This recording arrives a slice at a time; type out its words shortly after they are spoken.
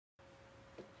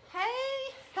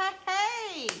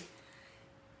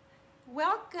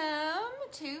Welcome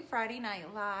to Friday Night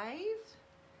Live.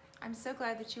 I'm so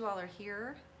glad that you all are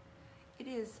here. It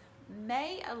is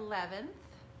May 11th,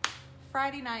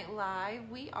 Friday Night Live.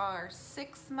 We are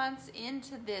 6 months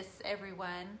into this,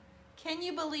 everyone. Can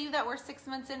you believe that we're 6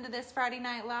 months into this Friday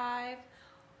Night Live?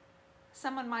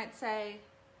 Someone might say,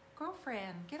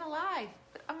 girlfriend, get a life.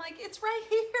 But I'm like, it's right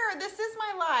here. This is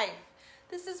my life.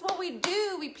 This is what we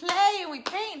do. We play and we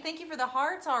paint. Thank you for the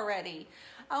hearts already.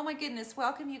 Oh my goodness,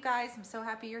 welcome you guys. I'm so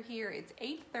happy you're here. It's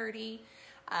 8:30.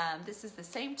 This is the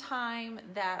same time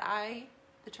that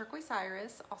the Turquoise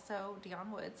Iris, also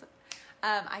Dion Woods,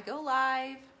 I go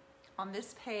live on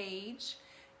this page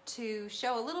to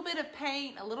show a little bit of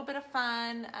paint, a little bit of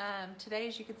fun. Today,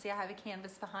 as you can see, I have a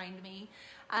canvas behind me.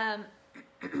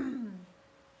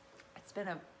 It's been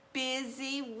a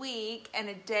busy week and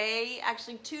a day,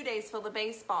 actually 2 days full of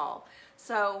baseball.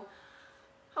 So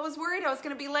I was worried I was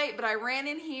going to be late, but I ran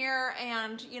in here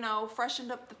and, you know,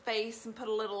 freshened up the face and put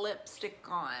a little lipstick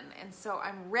on. And so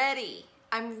I'm ready.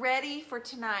 I'm ready for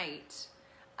tonight.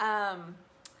 I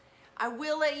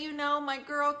will let you know my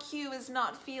girl Q is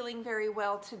not feeling very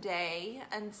well today.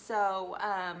 And so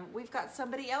we've got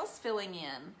somebody else filling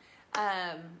in,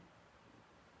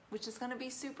 which is going to be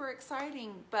super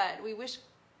exciting. But we wish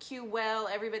Q well.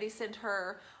 Everybody sent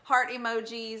her heart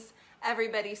emojis.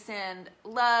 Everybody send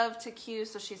love to Q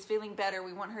so she's feeling better.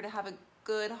 We want her to have a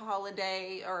good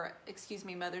holiday, or excuse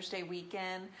me, Mother's Day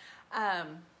weekend. I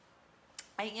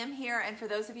am here, and for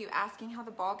those of you asking how the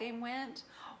ball game went,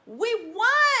 we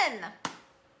won!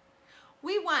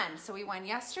 We won. So we won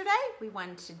yesterday, we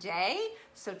won today.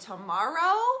 So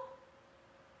tomorrow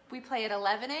we play at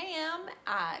 11 a.m.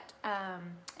 at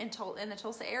in the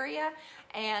Tulsa area,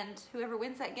 and whoever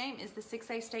wins that game is the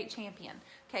 6A state champion.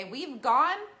 Okay, we've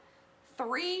gone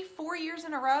 3-4 years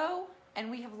in a row, and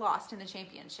we have lost in the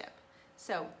championship.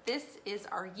 So this is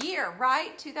our year,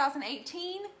 right?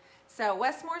 2018. So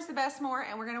Westmore's the best more,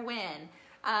 and we're gonna win.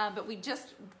 But we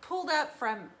just pulled up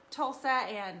from Tulsa,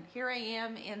 and here I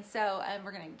am. And so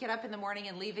we're gonna get up in the morning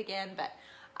and leave again. But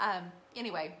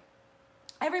anyway,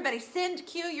 everybody send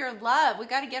Q your love. We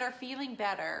got to get her feeling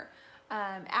better.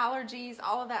 Allergies,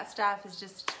 all of that stuff is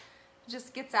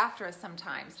just gets after us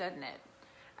sometimes, doesn't it?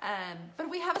 But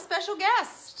we have a special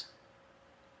guest.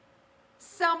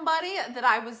 Somebody that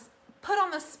I was put on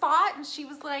the spot, and she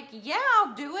was like, yeah,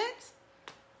 I'll do it.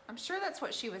 I'm sure that's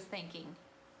what she was thinking.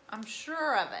 I'm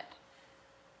sure of it.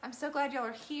 I'm so glad y'all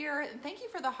are here. And thank you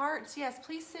for the hearts. Yes,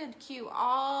 please send Q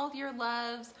all your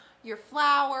loves, your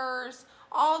flowers,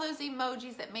 all those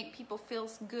emojis that make people feel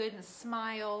good and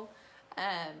smile.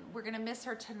 We're going to miss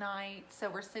her tonight, so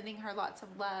we're sending her lots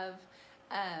of love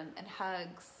and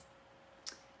hugs.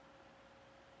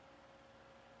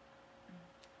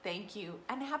 Thank you.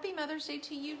 And happy Mother's Day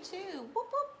to you too.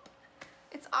 Whoop, whoop.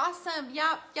 It's awesome.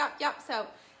 Yep. So,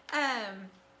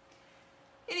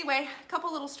 anyway, a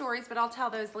couple little stories, but I'll tell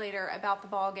those later about the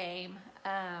ball game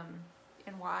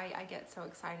and why I get so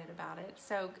excited about it.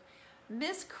 So,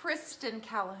 Miss Kristen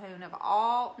Calhoun of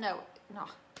all, no,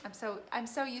 I'm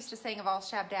so used to saying of all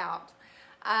shabbed out,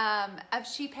 of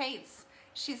She Paints.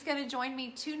 She's going to join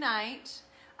me tonight.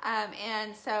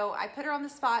 And so I put her on the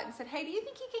spot and said, hey, do you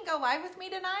think you can go live with me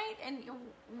tonight? And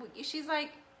she's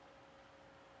like,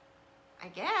 I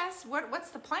guess.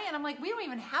 What's the plan? I'm like, we don't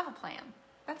even have a plan.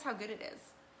 That's how good it is.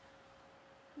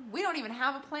 We don't even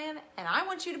have a plan, and I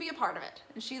want you to be a part of it.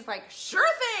 And she's like, sure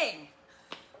thing.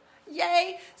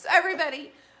 Yay. So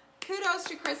everybody, kudos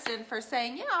to Kristen for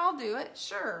saying, yeah, I'll do it.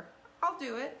 Sure, I'll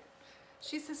do it.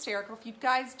 She's hysterical. If you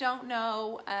guys don't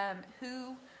know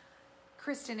who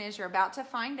Kristen is, you're about to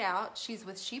find out. She's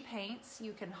with She Paints.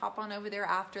 You can hop on over there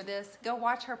after this. Go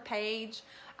watch her page.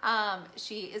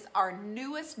 She is our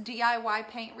newest DIY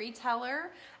paint retailer.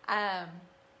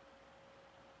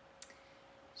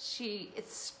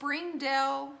 It's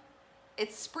Springdale,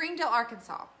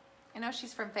 Arkansas. I know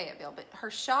she's from Fayetteville, but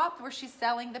her shop where she's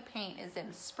selling the paint is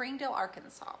in Springdale,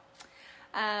 Arkansas.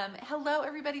 Hello,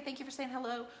 everybody. Thank you for saying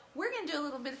hello. We're going to do a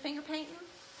little bit of finger painting.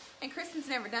 And Kristen's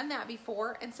never done that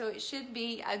before, and so it should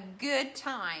be a good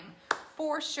time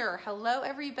for sure. Hello,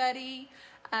 everybody.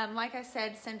 Like I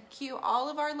said, send Q all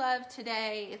of our love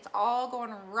today. It's all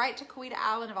going right to Quita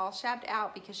Allen of All Shabbed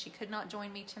Out because she could not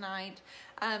join me tonight.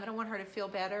 And I want her to feel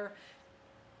better.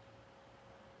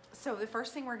 So the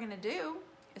first thing we're going to do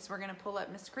is we're going to pull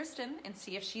up Miss Kristen and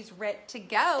see if she's ready to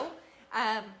go.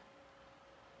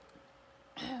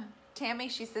 Tammy,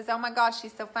 she says, oh my God,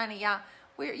 she's so funny. Yeah.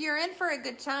 You're in for a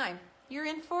good time. You're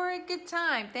in for a good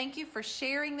time. Thank you for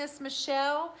sharing this,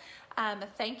 Michelle.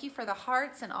 Thank you for the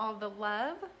hearts and all the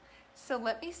love. So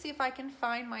let me see if I can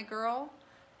find my girl,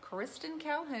 Kristen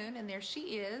Calhoun, and there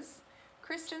she is.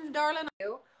 Kristen's darling.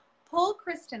 Pull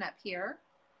Kristen up here.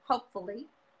 Hopefully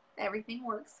everything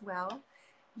works well.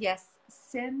 Yes,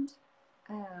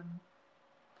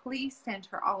 please send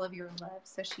her all of your love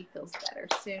so she feels better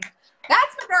soon.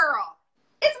 That's my girl.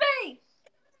 It's me.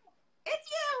 It's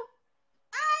you.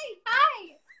 Hi.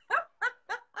 Hi.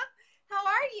 How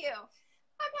are you?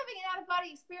 I'm having an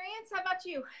out-of-body experience. How about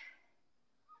you?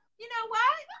 You know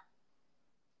what?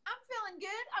 I'm feeling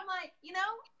good. I'm like,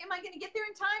 am I going to get there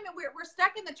in time? And we're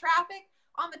stuck in the traffic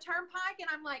on the turnpike. And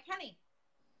I'm like, honey,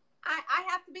 I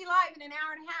have to be live in an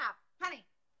hour and a half, honey.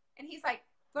 And he's like,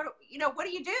 what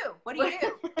do you do? What do you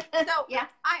do? So yeah.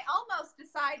 I almost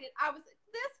decided, I was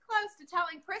this close to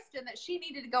telling Kristen that she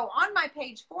needed to go on my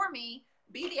page for me,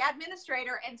 be the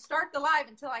administrator, and start the live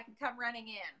until I could come running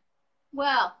in.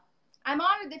 Well, I'm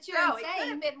honored that you're insane. It could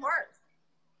have been worse.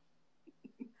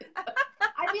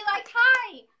 I'd be like,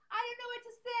 hi, I don't know what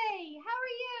to say. How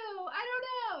are you? I don't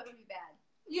know. It would be bad.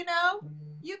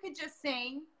 You could just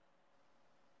sing.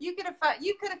 You could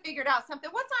have figured out something.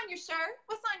 What's on your shirt?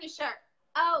 What's on your shirt?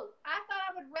 Oh, I thought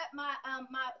I would rep my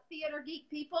my theater geek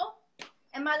people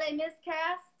and my Les Mis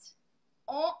cast.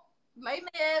 Oh, Les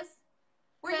Mis.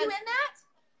 Were you in that?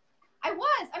 I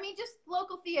was. I mean, just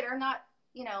local theater, not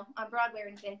on Broadway or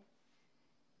anything.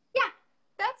 Yeah,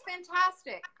 that's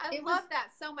fantastic. I love that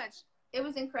so much. It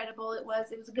was incredible. It was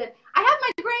good. I have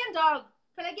my grand dog.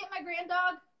 Can I get my grand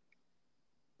dog?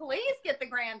 Please get the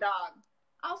grand dog.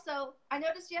 Also, I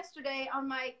noticed yesterday on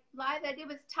my live that I did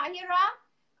with Tahira,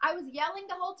 I was yelling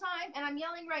the whole time, and I'm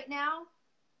yelling right now.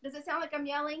 Does it sound like I'm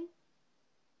yelling?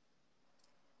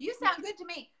 You sound good to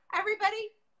me. Everybody,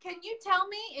 can you tell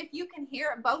me if you can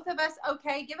hear both of us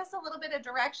okay? Give us a little bit of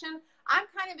direction. I'm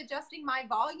kind of adjusting my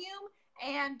volume,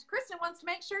 and Kristen wants to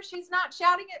make sure she's not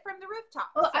shouting it from the rooftop.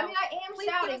 Well, I mean, I am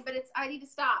shouting, but I need to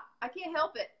stop. I can't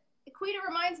help it. Quita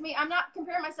reminds me, I'm not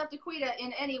comparing myself to Quita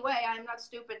in any way. I'm not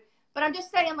stupid. But I'm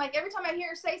just saying, like, every time I hear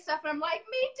her say stuff, and I'm like,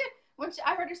 me too. When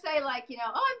I heard her say, like, I don't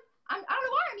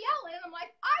know why I'm yelling. And I'm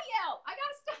like, I yell. I got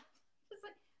to stop. It's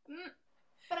like,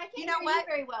 But I can't hear you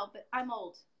very well, but I'm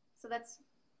old. So that's.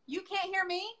 You can't hear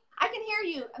me? I can hear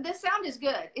you. The sound is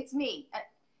good. It's me.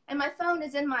 And my phone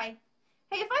is in my.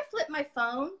 Hey, if I flip my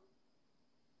phone,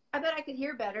 I bet I could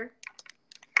hear better.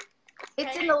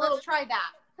 It's in the little. Let's try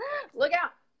that. Look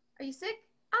out. Are you sick?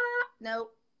 No.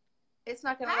 It's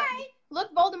not going to let Hi. me.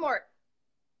 Look, Voldemort.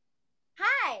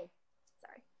 Hi.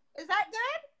 Sorry. Is that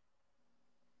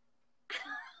good?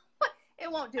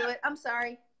 It won't do it. I'm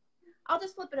sorry. I'll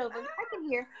just flip it over. I can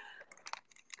hear.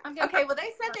 Okay, well,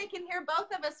 they said they can hear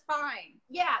both of us fine.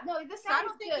 Yeah, no, this sounds I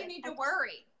don't think good. you need to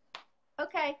worry.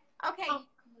 Okay.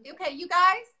 Okay, you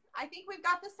guys, I think we've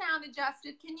got the sound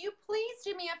adjusted. Can you please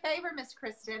do me a favor, Miss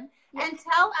Kristen, and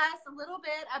tell us a little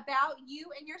bit about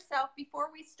you and yourself before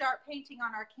we start painting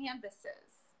on our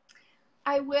canvases?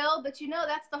 I will, but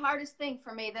that's the hardest thing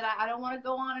for me, that I don't want to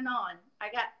go on and on.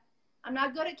 I'm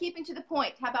not good at keeping to the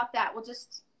point. How about that?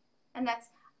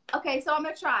 Okay, so I'm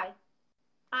going to try.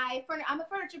 I'm a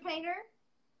furniture painter.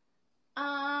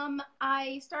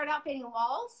 I started out painting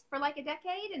walls for like a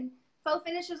decade and faux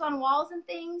finishes on walls and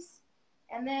things,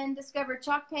 and then discovered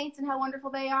chalk paints and how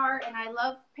wonderful they are. And I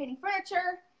love painting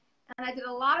furniture, and I did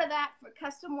a lot of that for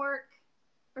custom work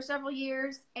for several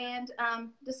years, and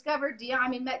discovered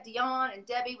met Dion and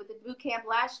Debi with the boot camp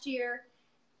last year,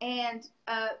 and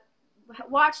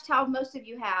watched how most of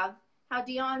you have, how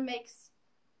Dion makes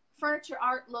furniture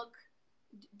art look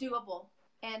doable,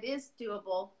 and is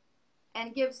doable,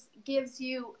 and gives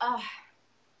you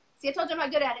see, I told you I'm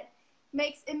not good at it.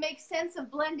 It makes sense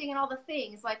of blending and all the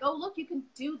things, like, oh, look, you can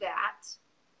do that.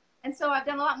 And so I've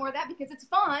done a lot more of that because it's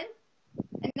fun,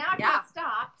 and now I can't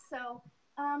stop. So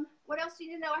what else do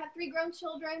you need to know? I have 3 grown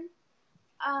children,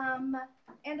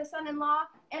 and a son-in-law,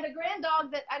 and a grand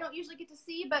dog that I don't usually get to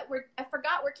see, but I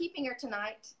forgot we're keeping her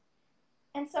tonight.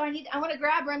 And so I want to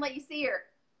grab her and let you see her.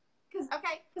 Because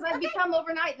I've become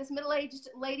overnight this middle-aged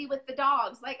lady with the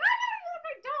dogs. Like, I got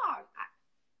my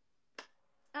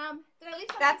dog. Did I leave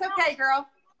something That's okay, girl.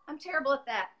 I'm terrible at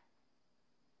that.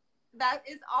 That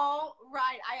is all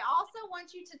right. I also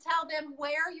want you to tell them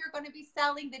where you're going to be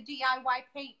selling the DIY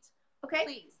paint. Okay.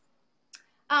 Please.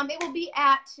 It will be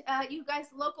at you guys,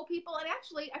 local people. And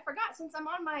actually, I forgot, since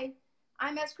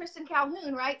I'm as Kristen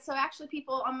Calhoun, right? So actually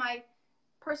people on my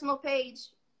personal page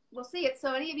will see it.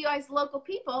 So any of you guys local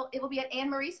people, it will be at Anne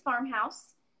Marie's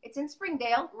farmhouse. It's in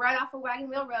Springdale, right off of Wagon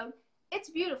Wheel Road. It's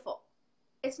beautiful.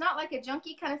 It's not like a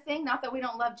junky kind of thing. Not that we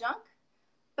don't love junk,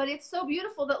 but it's so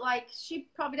beautiful that, like, she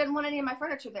probably doesn't want any of my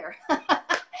furniture there. No,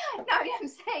 I'm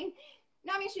saying,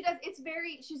 no, I mean, she does. It's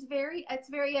very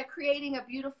creating a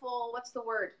beautiful, what's the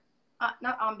word?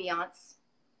 Not ambiance.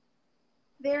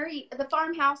 the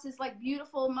farmhouse is like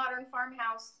beautiful modern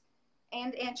farmhouse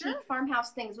and antique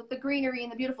farmhouse things with the greenery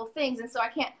and the beautiful things. And so I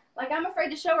can't, like, I'm afraid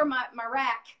to show her my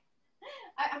rack.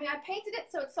 I mean, I painted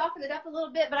it so it softened it up a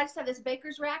little bit, but I just have this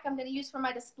baker's rack I'm going to use for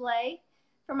my display,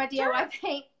 for my DIY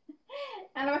paint.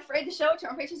 And I'm afraid to show it to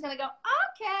her. I'm afraid she's going to go,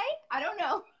 okay, I don't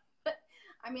know. But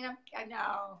I mean, I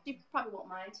know she probably won't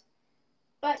mind.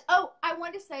 But, oh, I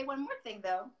wanted to say one more thing,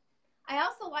 though. I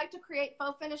also like to create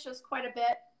faux finishes quite a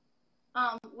bit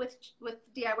with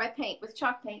DIY paint, with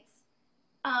chalk paints.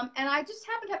 And I just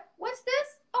happen to have, what's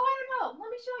this? Oh, I don't know.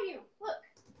 Let me show you. Look.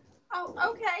 Oh,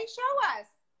 okay. Show us.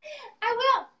 I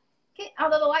will. Okay,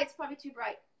 although the light's probably too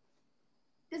bright.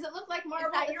 Does it look like marble?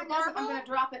 Is that your marble? I'm going to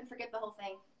drop it and forget the whole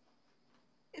thing.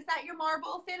 Is that your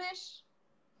marble finish?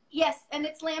 Yes, and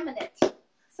it's laminate.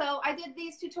 So I did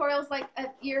these tutorials like a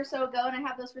year or so ago, and I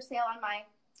have those for sale on my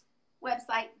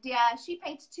website. She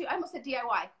Paints 2. I almost said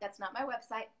DIY. That's not my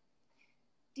website.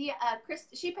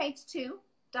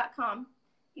 ShePaints2.com.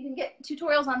 You can get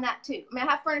tutorials on that too. I mean, I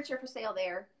have furniture for sale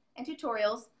there and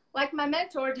tutorials. Like my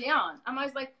mentor, Dion. I'm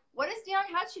always like, what is Dion?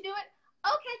 How'd she do it?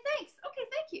 Okay, thanks. Okay,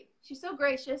 thank you. She's so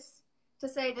gracious to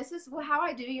say, this is how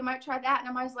I do. You might try that. And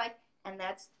I'm always like, and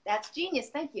that's genius.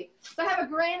 Thank you. So I have a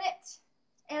granite.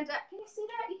 And can you see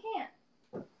that? You can.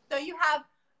 So you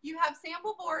have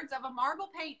sample boards of a marble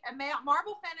paint, a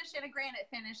marble finish and a granite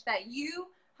finish that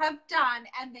you have done,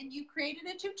 and then you created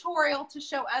a tutorial to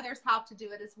show others how to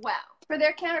do it as well. For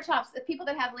their countertops, the people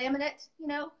that have laminate, you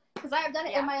know, because I have done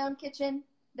it in my own kitchen.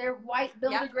 They're white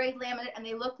builder grade laminate, and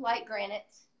they look like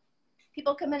granite.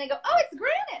 People come in and go, oh, it's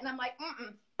granite. And I'm like,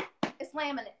 it's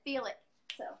laminate. Feel it.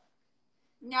 So.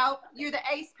 No, you're the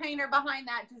ace painter behind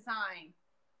that design.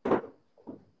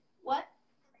 What?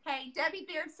 Hey, Debbie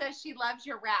Beard says she loves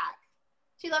your rack.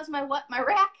 She loves my what? My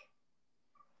rack?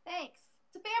 Thanks.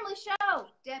 It's a family show,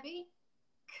 Debbie.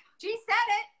 She said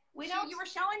it. You were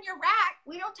showing your rack.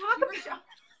 We don't talk about it.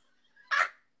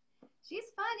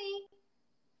 She's funny.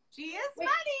 She is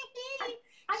funny.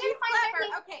 She's clever.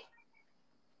 Okay.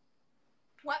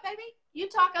 What, baby? You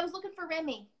talk. I was looking for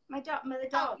Remy, the dog.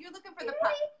 Oh, you're looking for the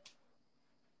pup.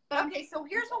 Okay, so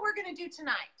here's what we're going to do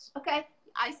tonight. Okay.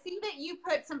 I see that you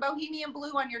put some bohemian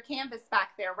blue on your canvas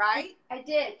back there, right? I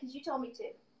did, because you told me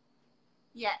to.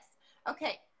 Yes.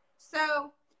 Okay.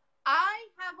 So I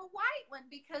have a white one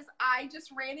because I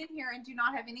just ran in here and do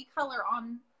not have any color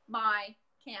on my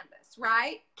canvas,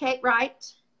 right? Okay,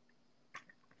 right.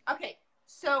 Okay.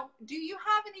 So do you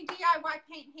have any DIY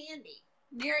paint handy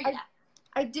near you?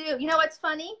 I do. You know what's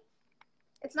funny?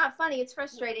 It's not funny. It's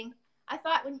frustrating. I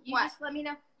thought when you just let me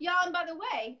know. Yeah, and by the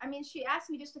way, I mean, she asked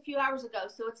me just a few hours ago,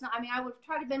 so it's not, I mean, I would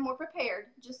try to be more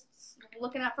prepared, just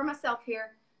looking out for myself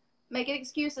here, making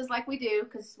excuses like we do,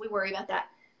 because we worry about that.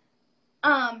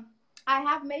 I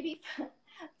have maybe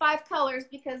 5 colors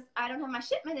because I don't have my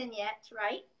shipment in yet,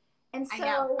 right? And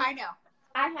so I know.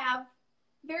 I have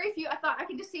very few. I thought I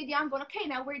could just see Dion going, okay,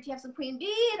 now where do you have some Queen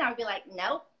Bee? And I would be like,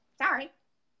 nope, sorry.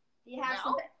 Do you have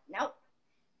something? Nope.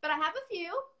 But I have a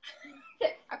few.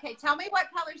 Okay, tell me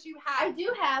what colors you have. I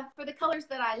do have, for the colors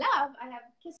that I love, I have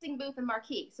Kissing Booth and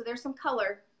Marquee. So there's some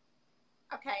color.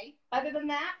 Okay. Other than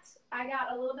that, I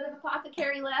got a little bit of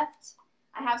Apothecary left.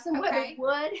 I have some weathered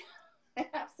wood. I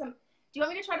have some. Do you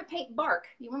want me to try to paint bark?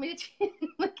 You want me to?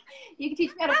 You can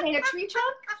teach me how to paint a tree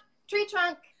trunk. Tree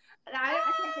trunk. I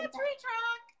can't paint tree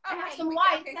trunk. Okay, I have some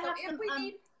whites. Okay, I have some.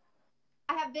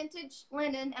 I have vintage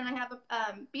linen, and I have a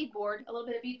beadboard. A little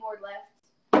bit of beadboard left.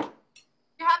 Do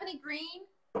you have any green?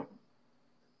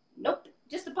 Nope.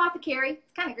 Just Apothecary.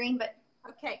 It's kind of green, but.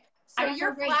 Okay. So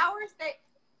your flowers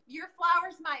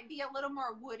might be a little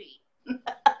more woody.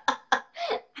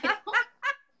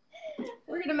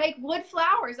 We're going to make wood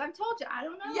flowers. I've told you. I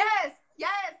don't know. Yes.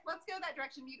 Let's go that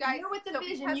direction, you guys. You're with the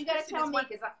vision. You got to tell me.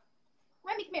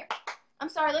 Remy, come here. I'm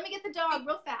sorry. Let me get the dog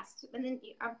real fast. And then,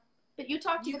 but you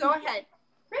talk to you. Go ahead.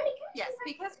 Remy, come here. Yes,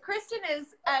 because Kristen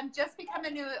is just become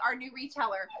our new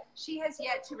retailer. She has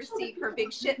yet to receive her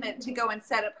big shipment to go and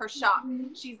set up her shop.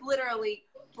 She's literally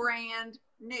brand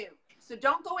new. So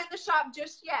don't go in the shop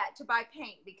just yet to buy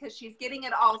paint because she's getting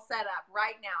it all set up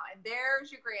right now. And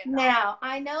there's your granddog. Now,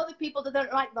 I know the people that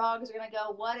don't like dogs are going to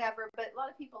go, whatever, but a lot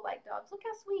of people like dogs. Look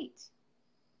how sweet.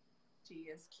 She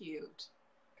is cute.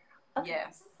 Okay,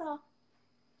 yes.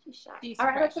 She's shy. All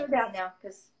right, let's put her down now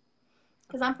because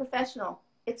I'm professional.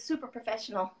 It's super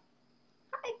professional.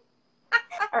 Hi.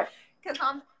 All right. Because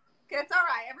it's all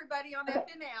right. Everybody on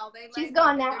FNL, she's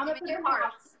gone now. I'm going to put her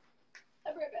hearts.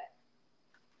 I'll be right back.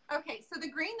 Okay, so the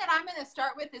green that I'm going to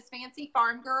start with is Fancy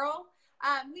Farm Girl.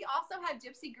 We also have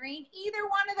Gypsy Green. Either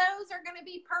one of those are going to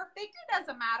be perfect. It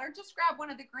doesn't matter. Just grab one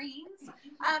of the greens.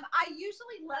 I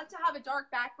usually love to have a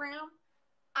dark background.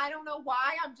 I don't know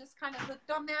why. I'm just kind of hooked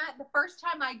on that. The first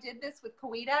time I did this with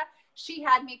Kawita, she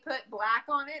had me put black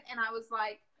on it, and I was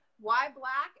like, why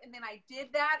black? And then I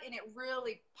did that, and it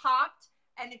really popped.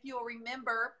 And if you'll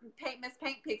remember, Miss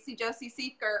Paint Pixie, Josie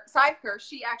Seifker,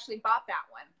 she actually bought that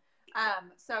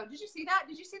one. So did you see that?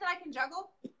 Did you see that I can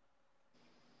juggle?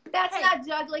 That's not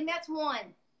juggling. That's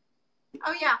one.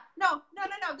 Oh, yeah. No.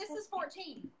 This is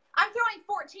 14. I'm throwing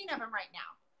 14 of them right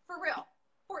now. For real.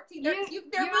 14. They're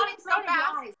moving so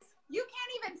fast. Lies. You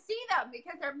can't even see them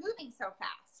because they're moving so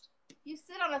fast. You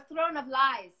sit on a throne of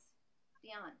lies,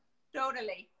 Dion.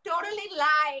 Totally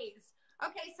lies.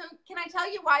 Okay, so can I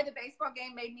tell you why the baseball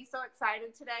game made me so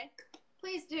excited today?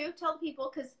 Please do. Tell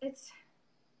people, because it's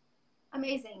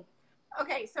amazing.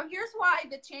 Okay, so here's why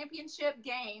the championship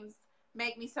games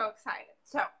make me so excited.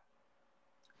 So,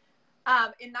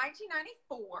 in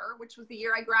 1994, which was the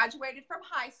year I graduated from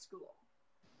high school.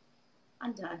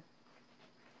 I'm done.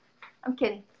 I'm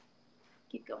kidding.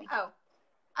 Keep going. Oh,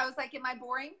 I was like, am I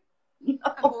boring? No.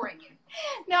 I'm boring you.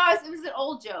 No, it was an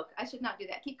old joke. I should not do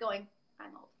that. Keep going.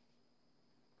 I'm old.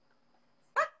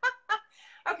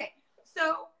 Okay,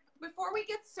 so before we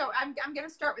get I'm going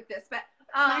to start with this, but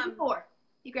 94.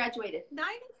 You graduated.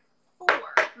 94.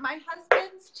 My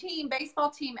husband's team, baseball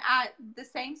team at the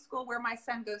same school where my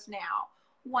son goes now,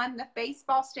 won the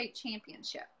baseball state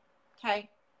championship. Okay.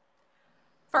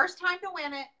 First time to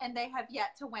win it, and they have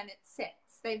yet to win it since.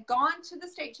 They've gone to the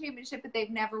state championship, but they've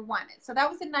never won it. So that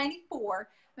was in 94.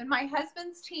 And my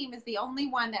husband's team is the only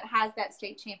one that has that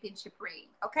state championship ring.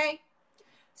 Okay.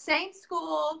 Same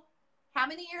school. How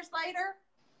many years later?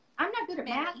 I'm not good at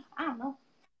math. I don't know.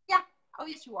 Yeah. Oh,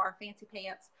 yes, you are. Fancy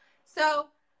pants. So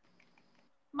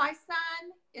my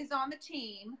son is on the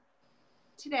team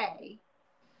today,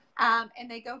 and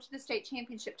they go to the state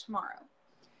championship tomorrow.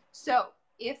 So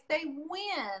if they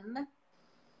win,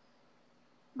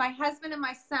 my husband and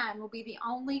my son will be the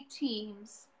only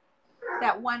teams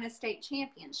that won a state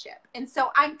championship. And so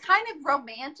I'm kind of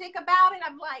romantic about it.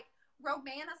 I'm like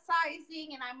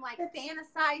romanticizing, and I'm like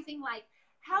fantasizing, like,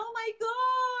 oh my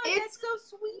God, that's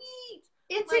so sweet.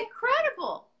 It's like,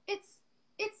 incredible. It's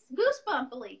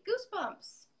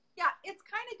goosebumps. Yeah, it's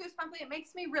kind of goosebumpy. It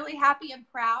makes me really happy and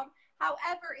proud.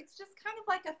 However, it's just kind of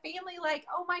like a family, like,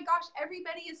 oh my gosh,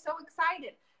 everybody is so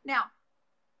excited. Now,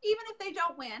 even if they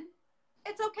don't win,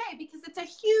 it's okay, because it's a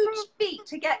huge feat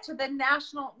to get to the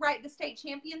the state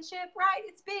championship, right?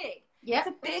 It's big. Yeah. It's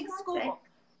a big school.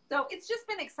 So it's just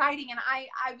been exciting, and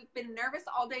I've been nervous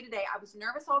all day today. I was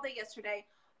nervous all day yesterday,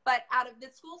 but the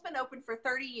school's been open for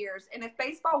 30 years, and if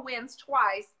baseball wins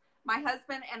twice, my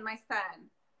husband and my son.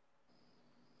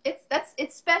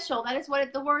 It's special. That is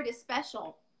what the word is,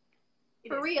 special.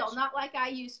 For real, special. Not like I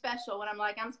use special when I'm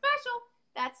like, I'm special.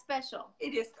 That's special.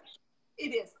 It is special.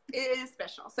 It is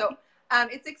special. So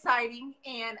it's exciting,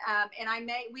 and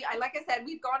like I said,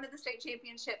 we've gone to the state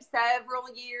championship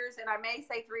several years, and I may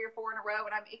say 3 or 4 in a row.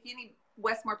 And if any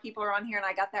Westmore people are on here and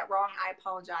I got that wrong, I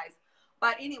apologize.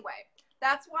 But anyway,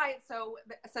 that's why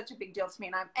it's such a big deal to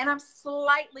me, and I'm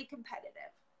slightly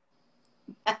competitive.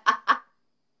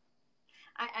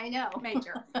 I know.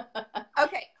 Major.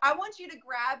 Okay, I want you to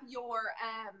grab your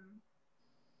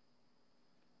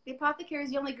The Apothecary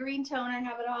is the only green tone I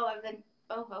have at all, other than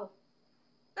boho.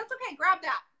 That's okay. Grab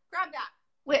that.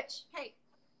 Which? Hey,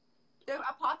 the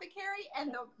Apothecary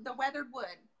and the weathered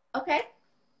wood. Okay.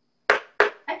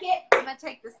 I get. I'm gonna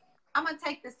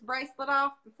take this bracelet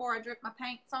off before I drip my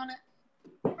paints on it.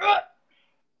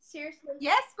 Seriously?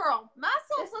 Yes, girl.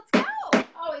 Muscles. Let's go.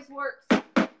 Always works.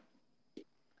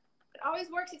 It always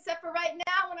works, except for right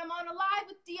now when I'm on a live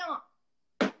with Dion.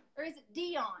 Or is it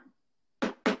Dion?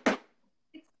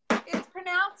 It's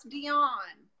pronounced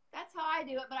Dion. That's how I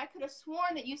do it, but I could have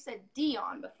sworn that you said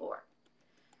Dion before.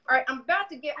 All right, I'm about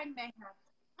to get. I may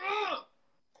have.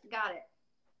 Got it.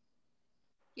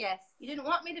 Yes. You didn't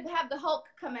want me to have the Hulk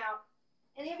come out.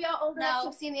 Any of y'all old enough to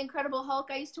have seen the Incredible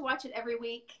Hulk? I used to watch it every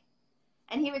week.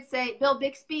 And he would say, Bill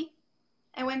Bixby.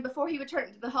 And before he would turn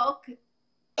into the Hulk,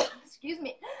 excuse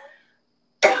me,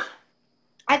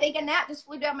 I think a gnat just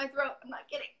flew down my throat. I'm not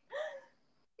kidding.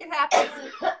 It happens.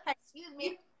 Excuse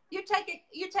me. You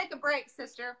take a break,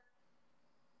 sister.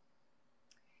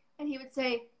 And he would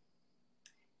say,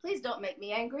 please don't make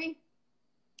me angry.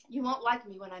 You won't like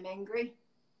me when I'm angry.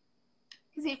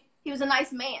 Because he was a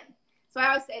nice man. So I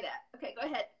always say that. Okay, go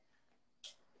ahead.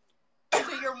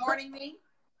 So you're warning me?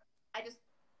 I just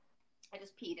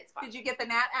peed. It's fine. Did you get the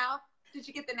gnat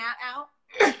out?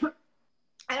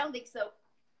 I don't think so.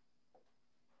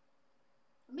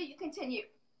 But you continue.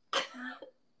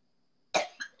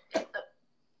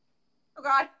 Oh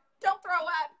God, don't throw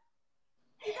up.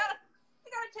 You gotta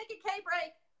take a K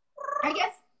break. I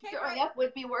guess K throwing break. up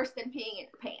would be worse than peeing in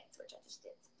your pants, which I just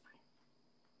did.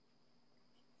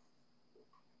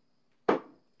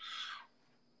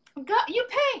 Go, you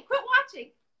pee. Quit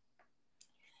watching.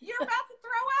 You're about to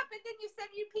throw up, and then you said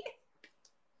you pee.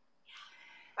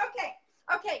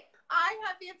 Okay. I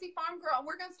have Fancy Farm Girl, and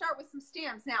we're gonna start with some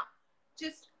stems now.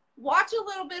 Just watch a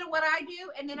little bit of what I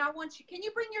do, and then I want you. Can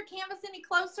you bring your canvas any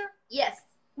closer? Yes.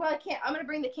 Well, I can't. I'm gonna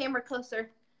bring the camera closer.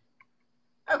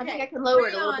 Okay. I think I can lower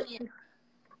it a little bit.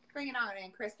 Bring it on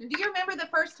in, Kristen. Do you remember the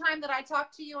first time that I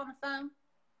talked to you on the phone?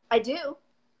 I do.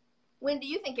 When do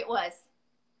you think it was?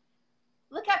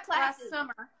 Look how classy. Last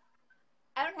summer.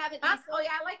 I don't have an Huh? easel. Oh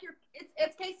yeah, I like your.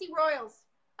 It's Casey Royals.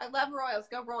 I love Royals.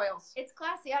 Go Royals. It's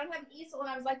classy. I don't have an easel, and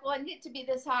I was like, well, I need it to be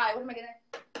this high. What am I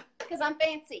gonna? Because I'm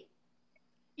fancy.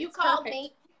 You called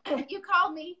me. You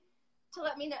called me to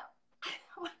let me know.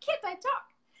 Why can't I talk?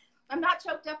 I'm not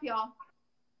choked up, y'all.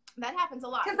 That happens a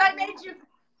lot. Because I made you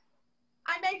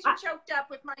choked up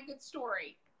with my good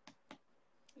story.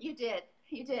 You did.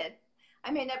 You did.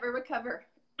 I may never recover.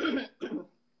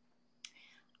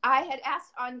 I had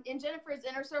asked in Jennifer's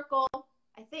inner circle,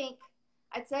 I think,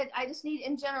 I'd said, I just need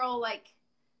in general, like,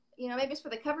 you know, maybe it's for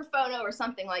the cover photo or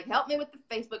something, like, help me with the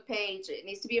Facebook page. It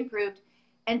needs to be improved.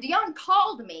 And Dion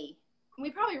called me. And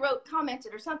we probably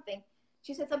commented or something.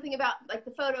 She said something about, like,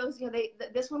 the photos, you know,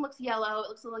 this one looks yellow. It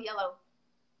looks a little yellow.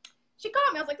 She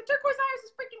called me. I was like, the Turquoise Iris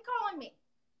is freaking calling me.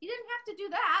 You didn't have to do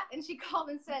that. And she called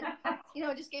and said, you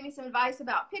know, just gave me some advice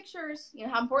about pictures, you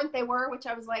know, how important they were, which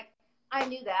I was like, I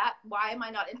knew that. Why am I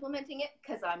not implementing it?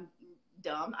 Because I'm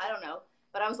dumb. I don't know.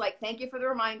 But I was like, thank you for the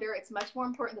reminder. It's much more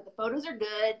important that the photos are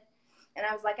good. And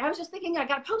I was like, I was just thinking, I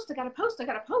got to post.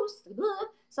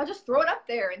 So I just throw it up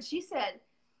there. And she said,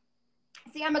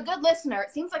 see, I'm a good listener.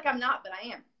 It seems like I'm not, but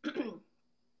I am.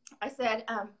 I said,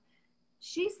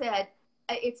 she said,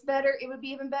 it would be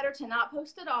even better to not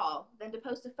post at all than to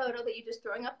post a photo that you're just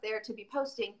throwing up there to be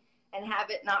posting and have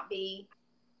it not be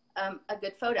a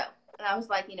good photo. And I was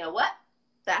like, you know what?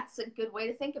 That's a good way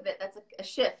to think of it. That's a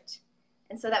shift.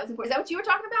 And so that was important. Is that what you were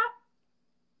talking about?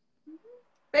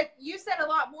 But you said a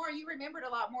lot more. You remembered a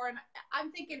lot more. And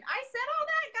I'm thinking, I said all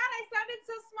that? God, I sounded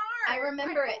so smart. I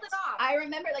remember it. I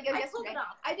remember it like it was yesterday.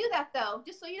 I do that, though,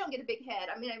 just so you don't get a big head.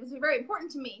 I mean, it was very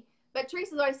important to me. But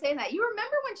Teresa's always saying that. You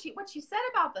remember what she said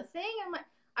about the thing? I'm like,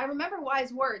 I remember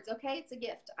wise words, okay? It's a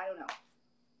gift. I don't know.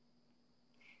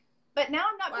 But now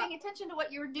I'm not paying attention to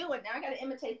what you were doing. Now I got to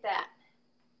imitate that.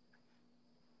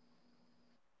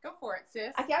 Go for it,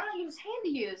 sis. I don't use hand to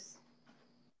use.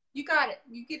 You got it.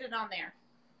 You get it on there.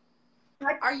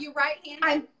 Are you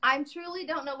right-handed? I truly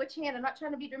don't know which hand. I'm not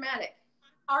trying to be dramatic.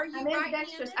 Are you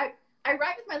right-handed? I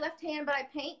write with my left hand, but I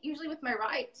paint usually with my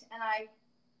right. And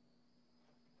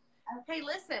Hey,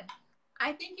 listen.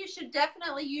 I think you should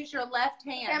definitely use your left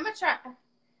hand. Okay, I'm going to try.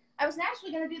 I was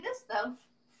naturally going to do this, though.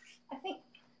 I think.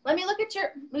 Let me look at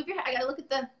move your, I got to look at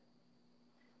the,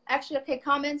 actually, okay,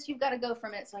 comments. You've got to go for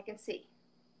a minute so I can see.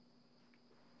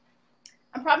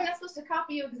 I'm probably not supposed to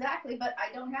copy you exactly, but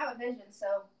I don't have a vision,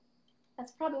 so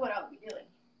that's probably what I'll be doing.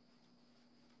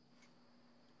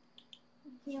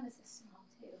 The canvas is small,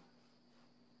 too.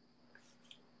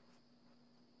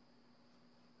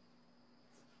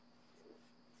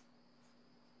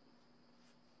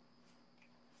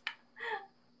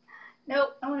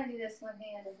 Nope, I want to do this one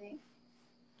hand, I think.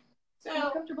 So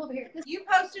I'm comfortable over here. You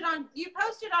posted on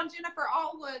Jennifer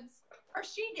Allwood's, or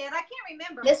she did. I can't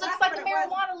remember. This looks like a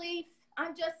marijuana leaf.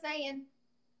 I'm just saying.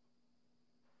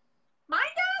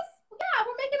 Mine does? Yeah,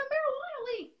 we're making a marijuana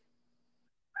leaf.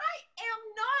 I am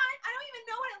not. I don't even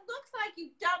know what it looks like,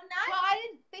 you dumb nut. Well, I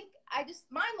didn't think.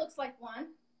 Mine looks like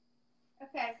one.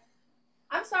 Okay.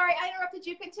 I'm sorry. I interrupted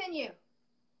you. Continue.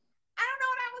 I don't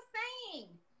know what I was saying.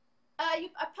 I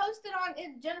posted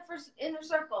in Jennifer's inner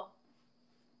circle.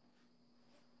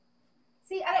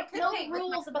 See, I don't know the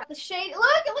rules about the shade.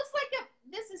 Look, it looks like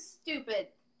this is stupid.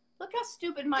 Look how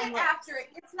stupid mine looks. Get after it.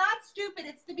 It's not stupid.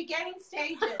 It's the beginning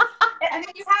stages. And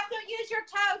then you have to use your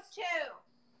toes, too.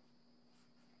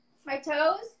 My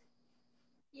toes?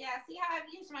 Yeah, see how I've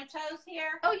used my toes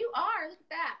here? Oh, you are. Look at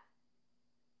that.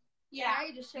 Yeah. Now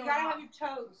you're just showing off. You gotta off. have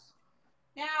your toes.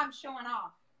 Now I'm showing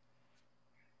off.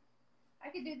 I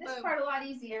could do this part a lot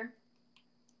easier.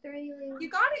 You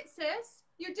got it, sis.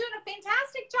 You're doing a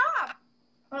fantastic job.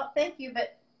 Well, thank you,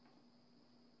 but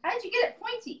how did you get it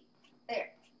pointy? There.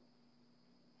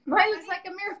 Mine looks like a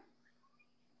mirror.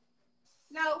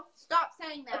 No, stop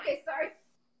saying that. Okay, sorry.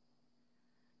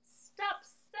 Stop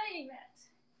saying that.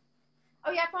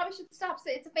 Oh, yeah, I probably should stop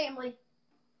saying it's a family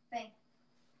thing.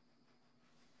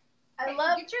 Get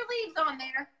your leaves on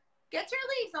there. Get your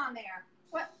leaves on there.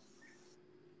 What?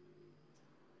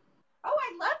 Oh,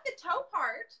 I love the toe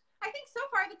part. I think so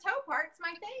far the toe part's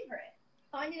my favorite.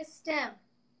 Oh, I need a stem.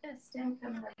 A stem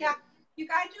coming right Yeah, you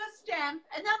gotta do a stem.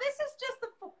 And now this is just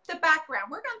the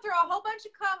background. We're gonna throw a whole bunch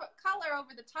of color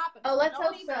over the top of it. Oh, let's Don't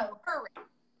hope even so. worry.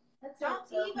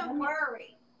 Don't even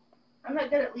worry. I'm not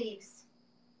good at leaves.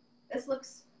 This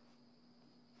looks...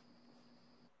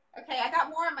 Okay, I got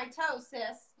more on my toes,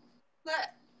 sis. Look.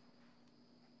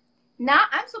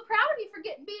 I'm so proud of you for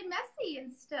being messy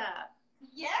and stuff.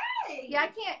 Yay! Yeah, I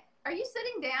can't. Are you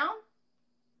sitting down?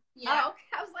 Yeah. Oh, okay.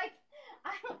 I was like,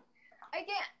 I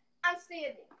can't. I'm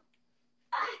standing.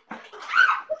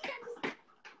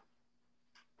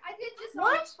 I did just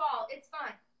almost fall. It's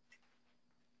fine.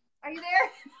 Are you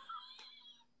there?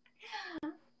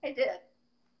 I did.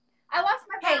 I lost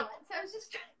my balance. I was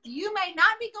just... You may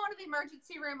not be going to the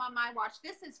emergency room on my watch.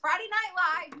 This is Friday Night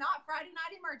Live, not Friday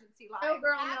Night Emergency Live. Oh,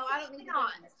 girl, no, I don't need to.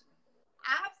 Absolutely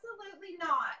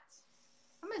not.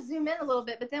 I'm going to zoom in a little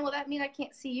bit, but then will that mean I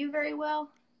can't see you very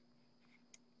well?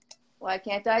 Why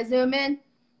can't I zoom in?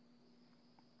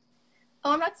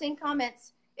 Oh, I'm not seeing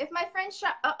comments. If my friend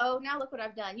shot... Uh-oh, now look what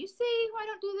I've done. You see why I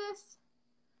don't do this?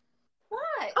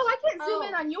 What? Oh, I can't zoom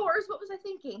in on yours. What was I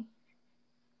thinking?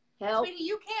 Help. Sweetie,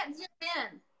 you can't zoom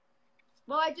in.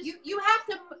 Well, I just... You have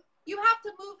to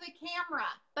move the camera.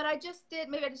 But I just did.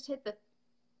 Maybe I just hit the...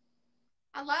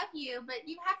 I love you, but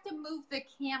you have to move the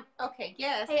cam. Okay,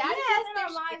 yes. Hey, I yes, zoom in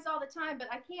on lives all the time, but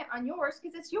I can't on yours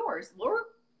because it's yours, Laura.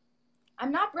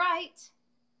 I'm not bright.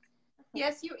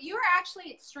 Yes, you are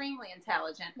actually extremely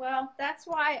intelligent. Well, that's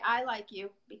why I like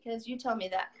you, because you tell me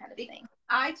that kind of thing.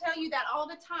 I tell you that all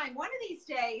the time. One of these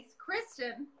days,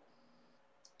 Kristen,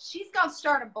 she's going to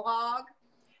start a blog,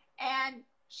 and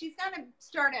she's going to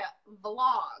start a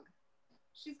vlog.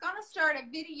 She's going to start a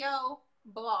video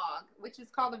blog, which is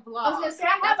called a vlog. I was going to say,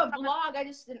 I have a blog. I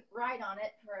just didn't write on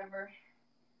it forever.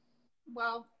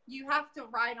 Well, you have to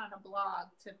write on a blog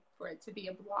for it to be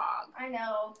a blog. I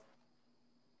know.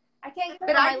 I can't get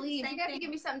But my leaves. You have to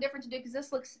give me something different to do because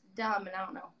this looks dumb and I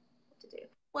don't know what to do.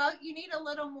 Well, you need a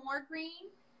little more green.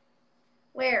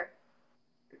 Where?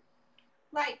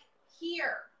 Like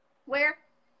here. Where?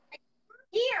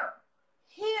 Here.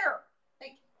 Here.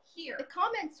 Like here. The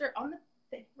comments are on the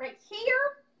thing. Right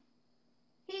here.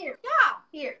 Here. Yeah.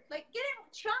 Here. Like get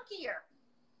it chunkier.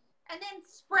 And then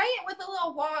spray it with a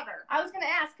little water. I was going to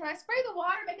ask, can I spray the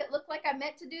water, make it look like I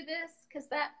meant to do this? Because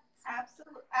that...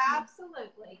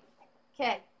 Absolutely.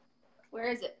 Okay. Where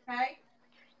is it? Okay.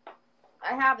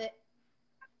 I have it.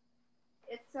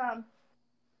 It's, all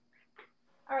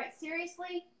right,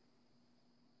 seriously?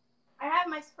 I have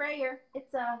my sprayer.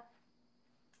 It's,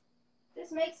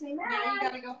 this makes me mad. Now you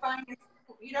got to go find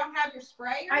you don't have your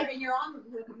sprayer and you're on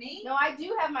with me? No, I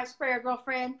do have my sprayer,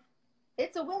 girlfriend.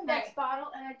 It's a Windex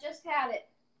bottle, and I just had it.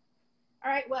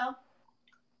 All right, well.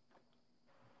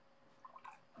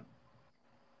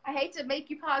 I hate to make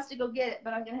you pause to go get it,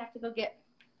 but I'm going to have to go get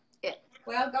it.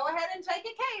 Well, go ahead and take a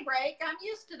K break. I'm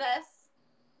used to this.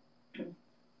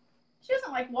 She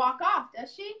doesn't, like, walk off,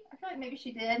 does she? I feel like maybe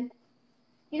she did.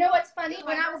 You know what's funny?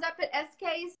 When I was up at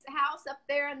SK's house up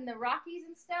there in the Rockies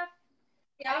and stuff,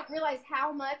 I didn't realize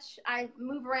how much I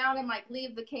move around and, like,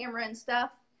 leave the camera and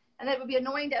stuff. And that would be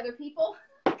annoying to other people.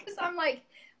 Because I'm like,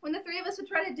 when the three of us would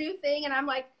try to do thing, and I'm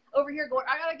like, over here going,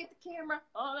 I got to get the camera.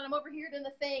 Oh, and I'm over here doing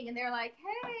the thing. And they're like,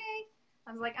 hey.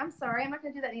 I was like, I'm sorry. I'm not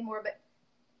going to do that anymore. But,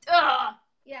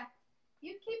 yeah.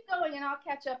 You keep going, and I'll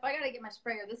catch up. I got to get my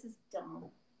sprayer. This is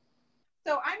dumb.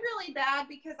 So I'm really bad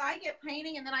because I get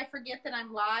painting, and then I forget that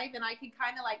I'm live, and I can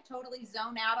kind of, like, totally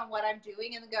zone out on what I'm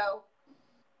doing and go,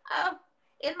 oh.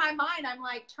 In my mind, I'm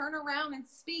like, turn around and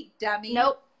speak, dummy.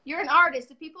 Nope. You're an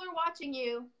artist. If people are watching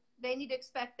you, they need to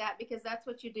expect that because that's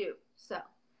what you do. So,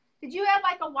 did you add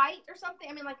like a white or something?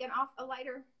 I mean, like a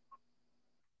lighter?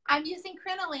 I'm using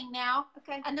crinoline now.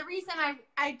 Okay. And the reason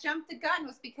I jumped the gun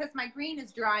was because my green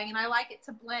is drying and I like it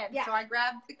to blend. Yeah. So I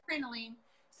grabbed the crinoline.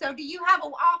 So do you have a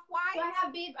off-white? So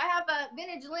I have a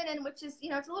vintage linen, which is,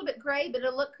 it's a little bit gray, but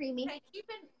it'll look creamy. Okay,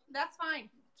 that's fine.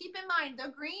 Keep in mind, the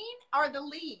green are the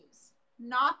leaves,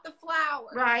 not the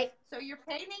flowers. Right. So you're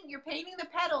painting the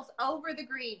petals over the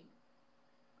green.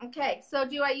 Okay, so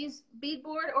do I use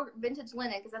beadboard or vintage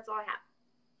linen? Because that's all I have.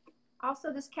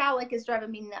 Also, this cowlick is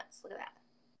driving me nuts. Look at that.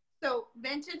 So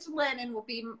vintage linen will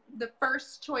be the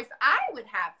first choice I would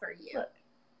have for you. Look.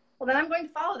 Well, then I'm going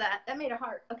to follow that. That made a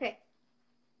heart. Okay.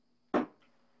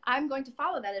 I'm going to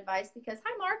follow that advice because,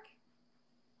 hi, Mark.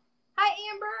 Hi,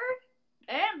 Amber.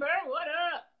 Amber, what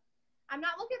up? I'm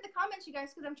not looking at the comments, you guys,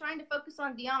 because I'm trying to focus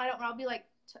on Dion. I'll be like,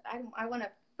 I want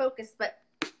to focus, but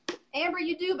Amber,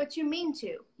 you do, but you mean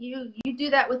to. You do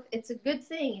that with, it's a good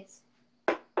thing. It's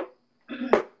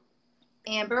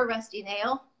Amber, Rusty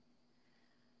Nail.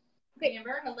 Okay.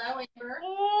 Amber, hello, Amber.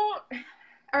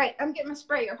 All right, I'm getting my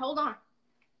sprayer. Hold on.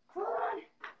 Hold on.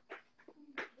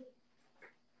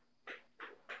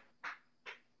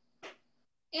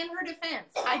 In her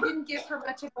defense, I didn't give her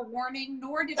much of a warning,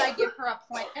 nor did I give her a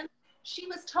plan. She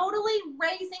was totally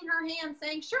raising her hand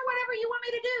saying, sure, whatever you want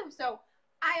me to do. So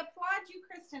I applaud you,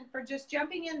 Kristen, for just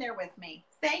jumping in there with me.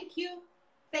 Thank you.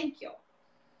 Thank you.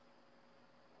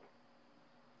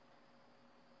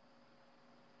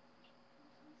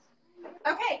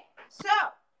 Okay, so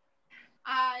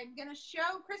I'm going to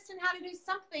show Kristen how to do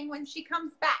something when she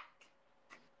comes back.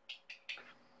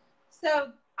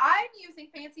 So I'm using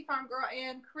Fancy Farm Girl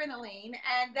and crinoline,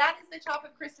 and that is the top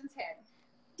of Kristen's head.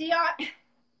 Dion,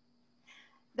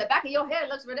 the back of your head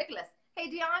looks ridiculous. Hey,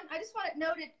 Dion, I just want it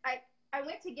noted, I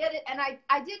went to get it, and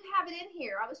I did have it in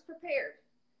here. I was prepared.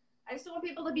 I just don't want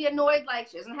people to be annoyed like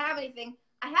she doesn't have anything.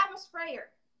 I have a sprayer.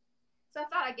 So I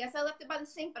thought, I guess I left it by the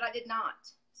sink, but I did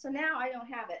not. So now I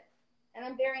don't have it, and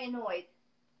I'm very annoyed.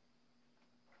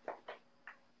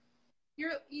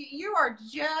 You are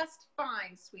just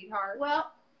fine, sweetheart.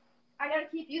 Well, I got to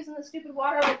keep using the stupid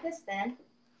water like this then.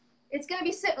 It's going to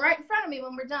be sitting right in front of me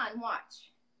when we're done.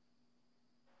 Watch.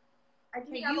 I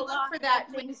do have a lot for that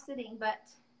thing sitting, but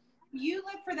you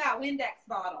look for that Windex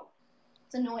bottle.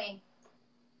 It's annoying.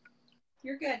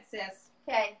 You're good, sis.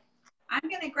 Okay. I'm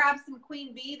going to grab some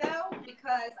Queen Bee, though,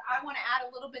 because I want to add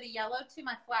a little bit of yellow to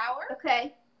my flower.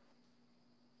 Okay.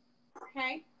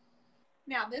 Okay.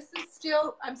 Now, this is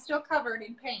still, I'm still covered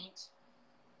in paint.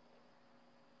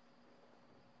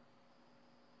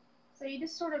 So you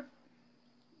just sort of,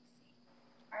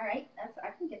 all right, I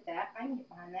can get that. I can get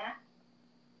behind that.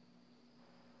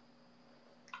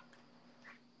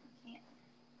 I can't.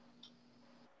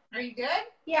 Are you good?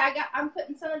 Yeah, I'm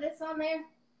putting some of this on there.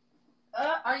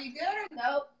 Are you good? Or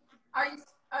nope. Are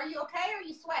you okay? Or are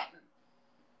you sweating?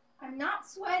 I'm not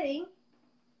sweating.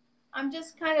 I'm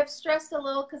just kind of stressed a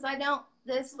little because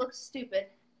this looks stupid.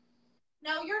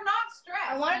 No, you're not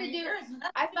stressed. I wanted to do,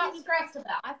 I thought be stressed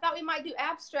about. I thought we might do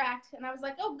abstract, and I was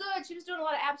like, oh good, she was doing a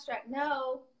lot of abstract.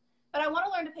 No, but I want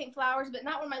to learn to paint flowers, but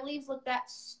not when my leaves look that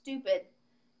stupid.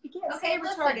 You can't say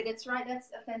retarded. It's right.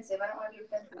 That's offensive. I don't want to be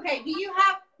offensive. Okay. Do you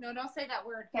have? No, don't say that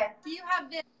word. Okay. Do you have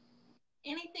this?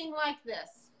 Anything like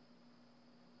this?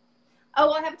 Oh,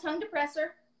 well, I have a tongue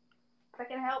depressor. If I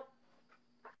can help.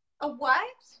 A what?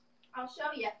 I'll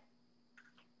show you.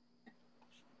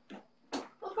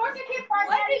 Of course, I can't find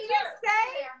what that did you either.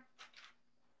 say?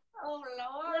 Oh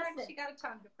Lord, Listen. she got a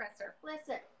tongue depressor.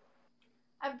 Listen,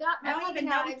 I've got I my don't even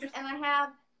pocket know knives, and I have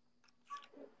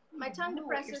my tongue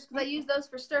depressors because I use those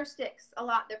for stir sticks a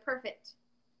lot. They're perfect.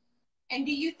 And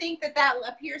do you think that that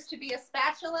appears to be a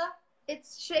spatula?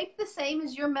 It's shaped the same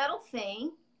as your metal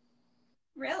thing.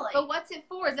 Really? But what's it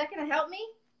for? Is that going to help me?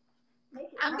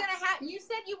 I'm going to have, you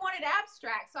said you wanted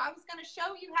abstract, so I was going to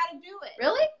show you how to do it.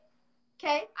 Really?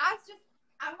 Okay.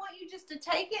 I want you just to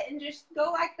take it and just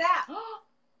go like that.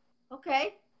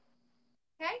 Okay.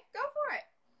 Okay, go for it.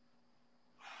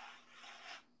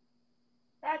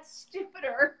 That's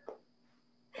stupider.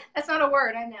 That's not a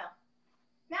word, I know.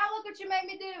 Now look what you made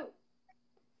me do.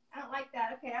 I don't like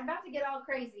that. Okay, I'm about to get all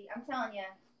crazy. I'm telling you.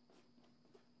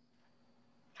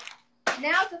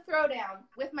 Now it's a throwdown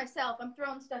with myself. I'm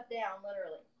throwing stuff down,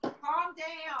 literally. Calm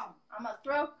down. I'm going to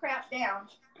throw crap down.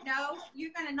 No,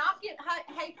 you're going to not get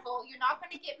hateful. You're not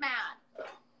going to get mad.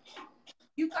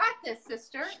 You got this,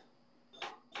 sister.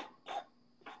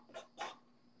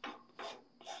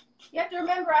 You have to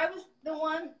remember, I was the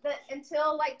one that,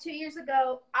 until like 2 years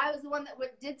ago, I was the one that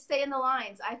did stay in the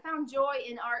lines. I found joy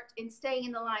in art in staying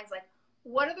in the lines. Like,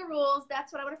 what are the rules?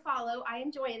 That's what I want to follow. I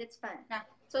enjoy it. It's fun. Yeah.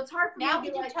 So it's hard for now me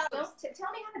to be like, tell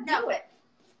me how to do it.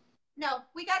 No,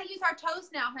 we got to use our toes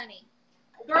now, honey.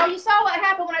 Girl, you saw what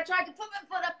happened when I tried to put my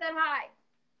foot up that high.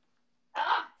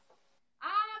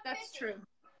 That's 50, true.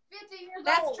 50 years old.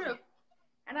 That's true.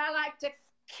 And I like to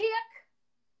kick,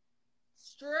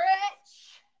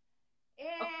 stretch,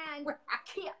 and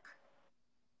kick.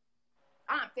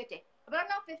 I'm 50, but I'm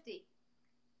not 50.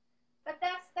 But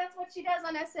that's what she does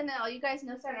on SNL. You guys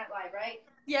know Saturday Night Live, right?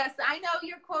 Yes, I know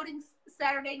you're quoting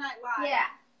Saturday Night Live. Yeah.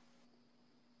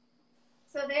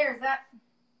 So there's that.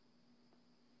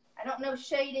 I don't know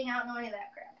shading. I don't know any of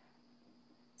that crap.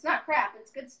 It's not crap.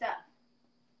 It's good stuff.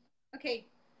 Okay.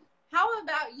 How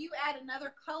about you add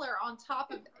another color on top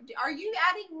of it? Are you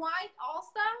adding white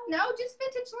also? No, just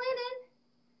vintage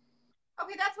linen.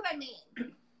 Okay, that's what I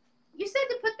mean. You said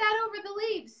to put that over the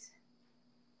leaves.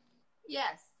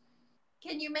 Yes.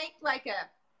 Can you make like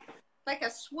like a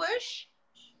swoosh,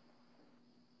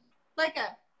 like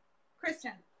a,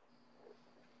 Kristen,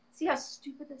 See how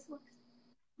stupid this looks?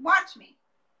 watch me.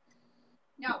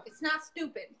 No, it's not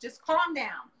stupid. Just calm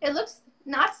down. It looks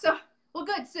not so, well,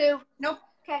 good, Sue. Nope.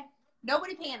 Okay.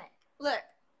 Nobody panic. Look,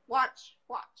 watch.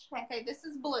 Okay. Okay, this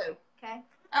is blue. Okay.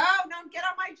 Oh, don't get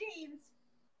on my jeans.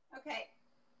 Okay.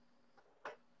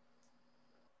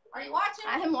 Are you watching?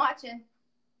 I am watching.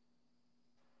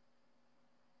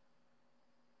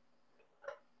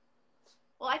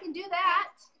 Well, I can do that.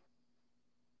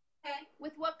 Okay.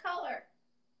 With what color?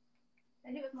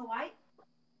 Can I do it with my white?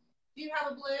 Do you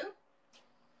have a blue?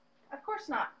 Of course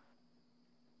not.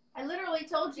 I literally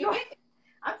told you. You pick it.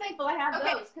 I'm thankful I have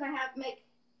Okay. those. Can I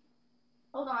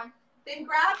hold on. Then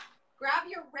grab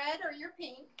your red or your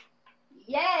pink.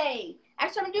 Yay.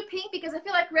 Actually, I'm going to do pink because I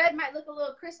feel like red might look a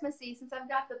little Christmassy since I've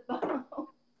got the bow.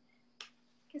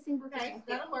 Kissing booth. Okay,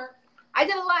 that'll work. I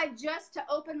did a live just to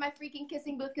open my freaking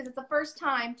kissing booth because it's the first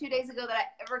time 2 days ago that I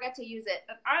ever got to use it.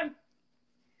 And I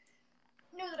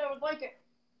knew that I would like it.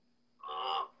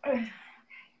 Okay.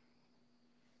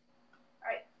 All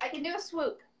right, I can do a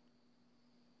swoop.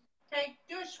 Okay,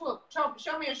 do a swoop.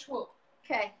 Show me a swoop.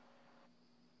 Okay.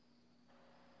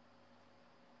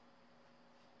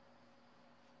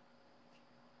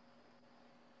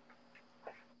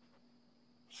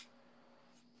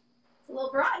 It's a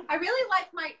little bright. I really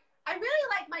like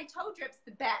my toe drips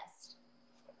the best.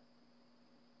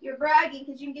 You're bragging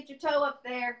because you can get your toe up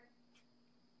there.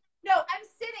 No, I'm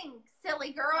sitting,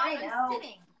 silly girl. I know. I'm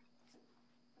sitting.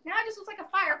 Now it just looks like a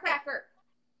firecracker.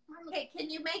 Okay, can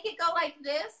you make it go like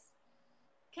this?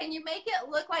 Can you make it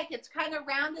look like it's kind of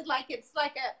rounded, like it's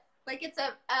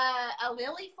a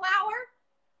lily flower?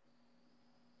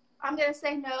 I'm gonna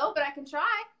say no, but I can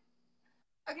try.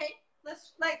 Okay,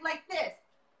 let's like this,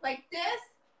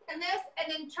 and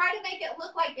then try to make it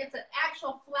look like it's an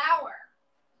actual flower.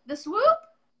 The swoop?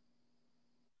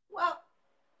 Well,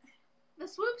 The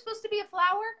swoop's supposed to be a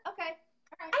flower? Okay.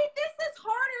 All right. this is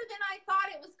harder than I thought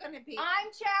it was going to be.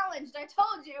 I'm challenged. I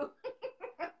told you.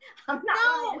 I'm not.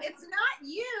 No, it's not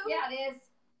you. Yeah, it is.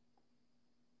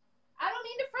 I don't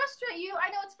mean to frustrate you. I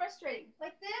know it's frustrating.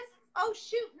 Like this. Oh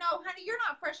shoot! No, honey, you're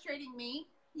not frustrating me.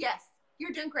 Yes,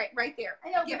 you're doing great right there. I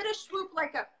know. Give it a swoop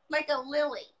like a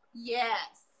lily.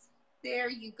 Yes. There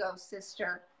you go,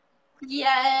 sister.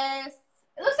 Yes.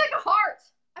 It looks like a heart.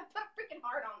 I put a freaking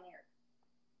heart on there.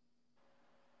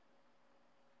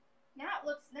 Now it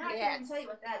looks. Now I can't even tell you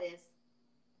what that is.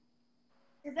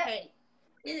 Is that? Hey,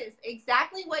 it is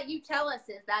exactly what you tell us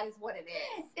is. That is what it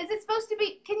is. Is it supposed to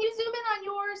be? Can you zoom in on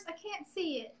yours? I can't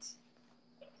see it.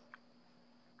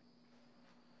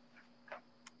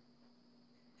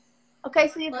 Okay,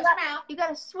 so Close your mouth. you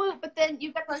got a swoop, but then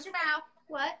you got Close your mouth.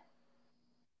 What?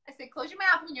 I said close your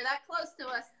mouth when you're that close to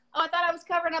us. Oh, I thought I was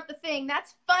covering up the thing.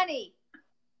 That's funny.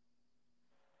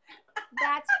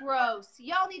 That's gross.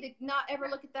 Y'all need to not ever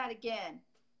look at that again.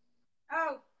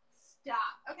 Oh, stop.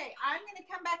 Okay, I'm going to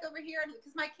come back over here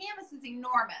because my canvas is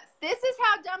enormous. This is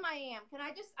how dumb I am. Can I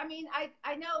just, I mean,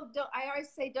 I know, I always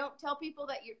say don't tell people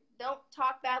that don't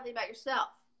talk badly about yourself.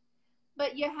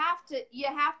 But you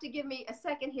have to give me a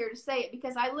second here to say it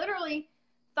because I literally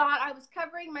thought I was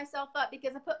covering myself up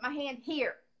because I put my hand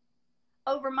here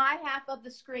over my half of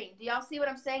the screen. Do y'all see what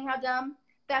I'm saying? How dumb?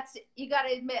 You got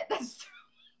to admit,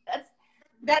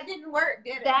 that didn't work,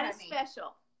 did it? That is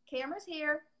special. Camera's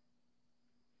here.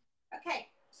 Okay,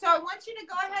 so I want you to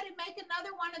go ahead and make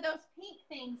another one of those pink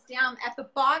things down at the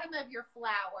bottom of your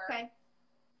flower. Okay.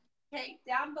 Okay,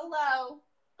 down below.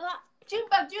 June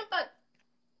bug.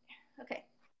 Okay.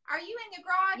 Are you in the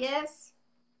garage? Yes.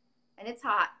 And it's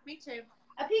hot. Me too.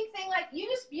 A pink thing like you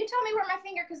tell me where my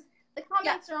finger because the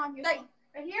comments are on your thing.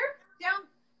 Right here? Down.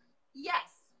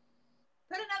 Yes.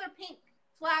 Put another pink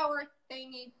flower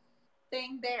thing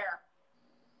there.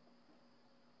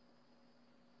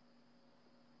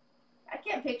 I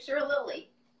can't picture a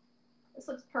lily. This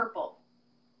looks purple.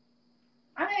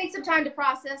 I'm gonna need some time to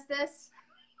process this.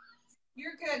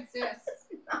 You're good, sis.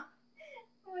 That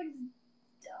was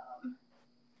dumb.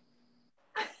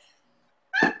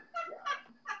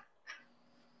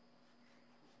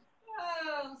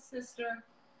 Oh, sister.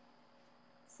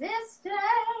 Sisters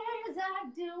are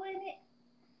doing it.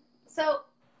 So,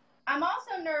 I'm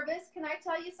also nervous. Can I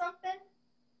tell you something?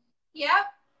 Yep.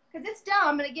 Because it's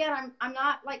dumb. And again, I'm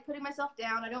not like putting myself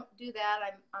down. I don't do that.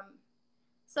 I'm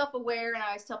self-aware, and I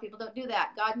always tell people don't do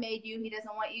that. God made you. He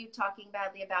doesn't want you talking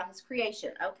badly about his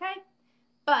creation. Okay?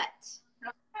 But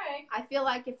Okay. I feel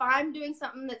like if I'm doing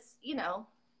something that's,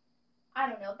 I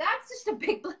don't know. That's just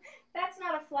that's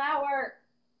not a flower.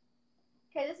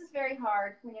 Okay, this is very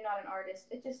hard when you're not an artist.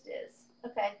 It just is.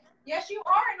 Okay. Yes, you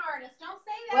are an artist. Don't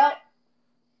say that. Well,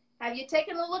 have you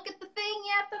taken a look at the thing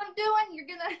yet that I'm doing? You're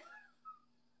gonna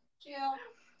Jill.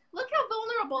 look how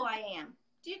vulnerable I am.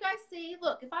 Do you guys see?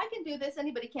 Look, if I can do this,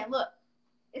 anybody can. Look,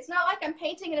 it's not like I'm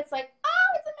painting and it's like,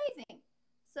 oh, it's amazing.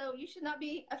 So you should not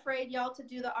be afraid, y'all, to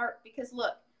do the art because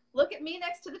look at me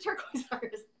next to the turquoise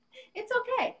artist. It's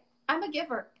okay. I'm a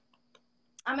giver.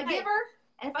 I'm a giver,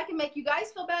 and if I can make you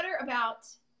guys feel better about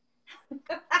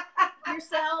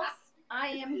yourselves, I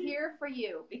am here for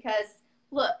you because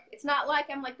look, it's not like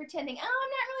I'm like pretending, oh, I'm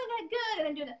not really that good and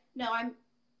I'm doing it.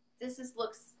 No,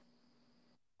 looks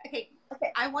okay.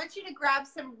 I want you to grab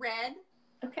some red.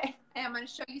 Okay. And I'm going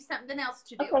to show you something else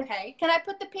to do, okay? Can I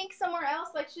put the pink somewhere else?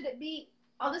 Like, should it be,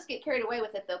 I'll just get carried away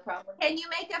with it though, probably. Can you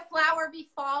make a flower be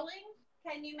falling?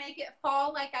 Can you make it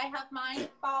fall like I have mine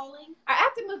falling? I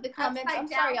have to move the comments. Upside I'm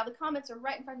down. sorry, y'all. The comments are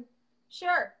right in front of me.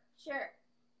 Sure.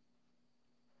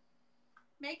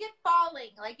 Make it falling.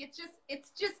 Like it's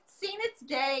just seen its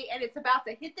day and it's about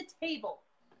to hit the table.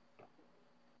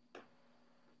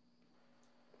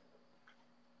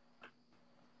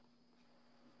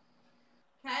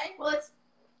 Okay? Well,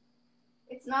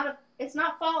 it's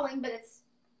not falling, but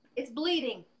it's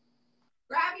bleeding.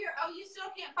 Grab you still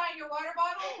can't find your water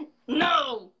bottle?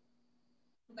 No.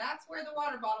 That's where the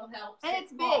water bottle helps. And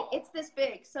it's big. It's this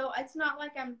big. So it's not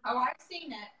like I'm. Oh, I've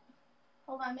seen it.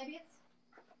 Hold on, maybe it's.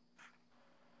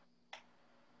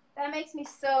 That makes me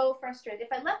so frustrated.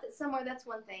 If I left it somewhere, that's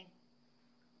one thing.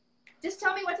 Just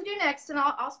tell me what to do next, and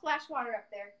I'll splash water up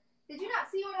there. Did you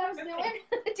not see what I was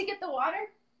doing to get the water?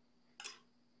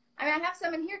 I mean, I have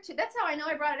some in here too. That's how I know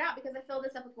I brought it out because I filled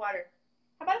this up with water.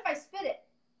 How about if I spit it?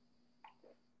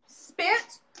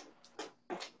 Spit?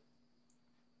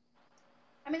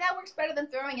 I mean, that works better than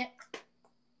throwing it.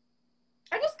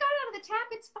 I just got it out of the tap.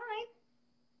 It's fine.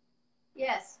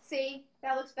 Yes, see?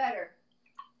 That looks better.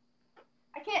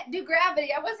 I can't do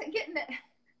gravity. I wasn't getting it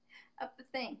up the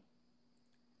thing.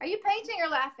 Are you painting or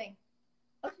laughing?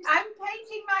 I'm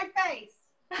painting my face.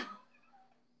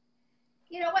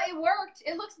 You know what? It worked.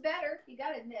 It looks better. You got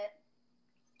to admit.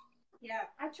 Yeah.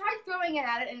 I tried throwing it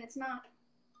at it, and it's not.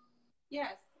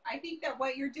 Yes. I think that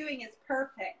what you're doing is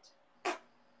perfect.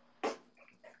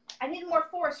 I need more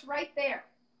force right there.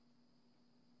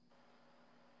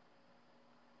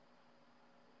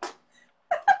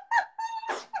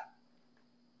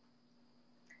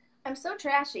 I'm so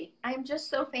trashy. I am just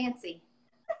so fancy.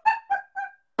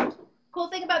 Cool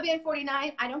thing about being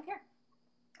 49, I don't care.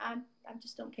 I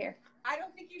just don't care. I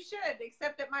don't think you should,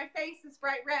 except that my face is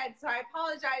bright red, so I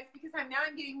apologize because I'm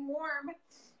getting warm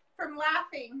from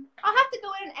laughing. I'll have to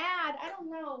go in and add. I don't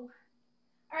know.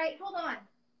 All right, hold on.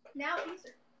 Now these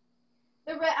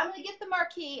are the red. I'm gonna get the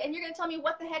marquee, and you're gonna tell me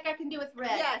what the heck I can do with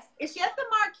red. Yes, get the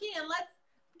marquee and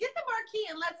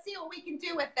let's see what we can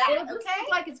do with that. It'll just look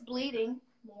like it's bleeding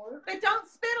more. But don't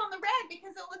spit on the red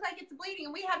because it'll look like it's bleeding,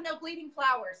 and we have no bleeding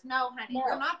flowers. No, honey, No.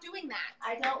 we're not doing that.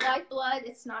 I don't like blood.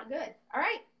 It's not good. All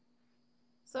right.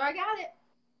 So I got it.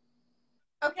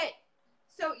 Okay,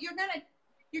 so you're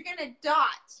gonna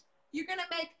dot. You're gonna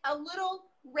make a little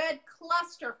red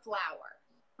cluster flower.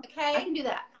 Okay, I can do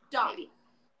that. dot. Maybe.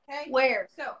 Okay, Where?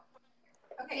 so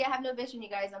okay, See, I have no vision, you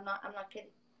guys. I'm not kidding.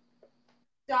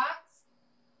 dots.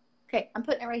 Okay, I'm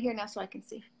putting it right here now so I can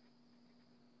see.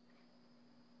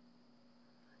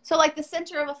 So like the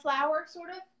center of a flower,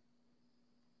 sort of?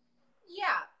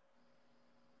 Yeah.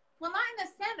 Well, not in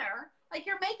the center. Like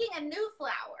you're making a new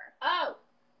flower. Oh,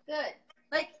 good.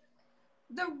 Like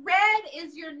the red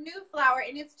is your new flower,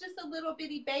 and it's just a little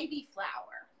bitty baby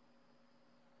flower.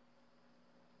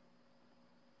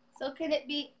 So can it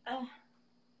be,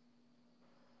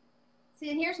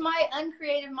 see, and here's my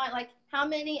uncreative mind, like how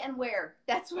many and where.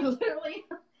 That's what literally,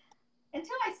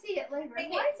 until I see it later. Okay.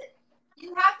 Why is it?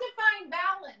 You have to find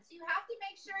balance. You have to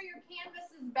make sure your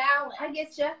canvas is balanced. I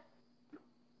get you.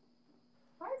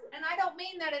 And I don't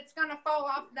mean that it's going to fall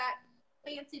off that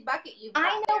fancy bucket you've got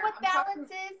I know there. what I'm balance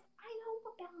talking- is. I know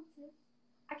what balance is.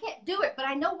 I can't do it, but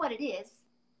I know what it is.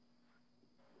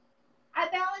 I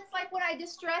balance like when I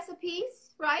distress a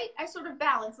piece, right? I sort of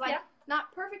balance, like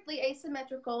not perfectly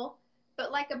asymmetrical,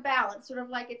 but like a balance, sort of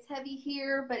like it's heavy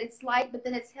here, but it's light, but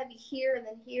then it's heavy here and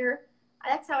then here.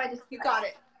 That's how I just. You got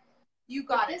it. You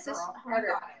got it, This is girl. harder.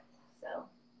 You got it. So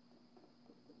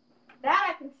that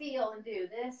I can feel and do.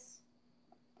 This.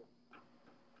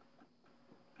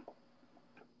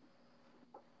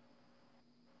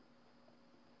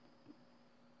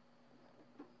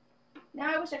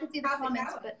 Now I wish I could see the How's it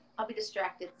comments, going? but I'll be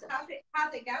distracted. So.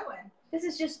 How's it going? This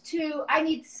is just too,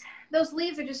 those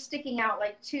leaves are just sticking out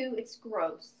like it's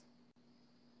gross.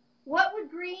 What would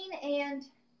green and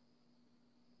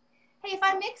Hey, if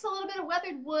I mix a little bit of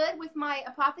weathered wood with my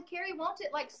apothecary, won't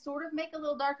it like sort of make a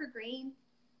little darker green?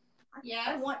 Yes.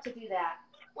 I want to do that.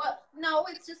 Well, no,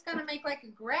 it's just going to make like a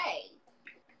gray.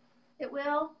 It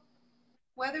will?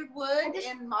 Weathered wood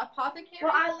and apothecary?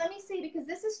 Well, let me see, because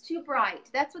this is too bright.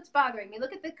 That's what's bothering me.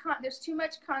 Look at there's too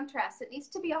much contrast. It needs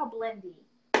to be all blendy.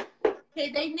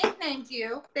 Okay, they nicknamed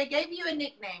you. They gave you a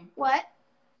nickname. What?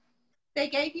 They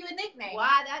gave you a nickname.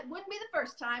 Why, that wouldn't be the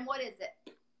first time. What is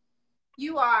it?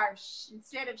 You are,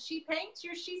 instead of she paints,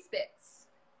 you're she spits.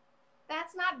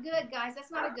 That's not good, guys.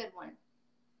 That's not a good one.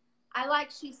 I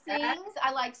like she sings.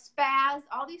 I like spaz.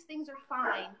 All these things are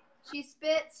fine. She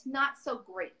spits, not so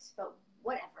great, but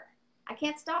whatever. I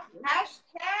can't stop you.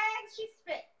 Hashtag she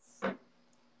spits.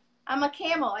 I'm a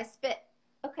camel. I spit.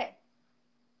 Okay.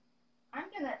 I'm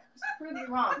going to prove you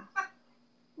wrong.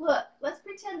 Look, let's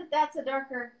pretend that that's a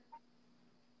darker.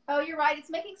 Oh, you're right. It's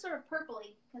making sort of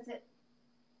purpley because it.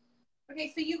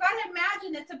 Okay, so you got to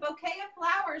imagine it's a bouquet of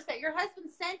flowers that your husband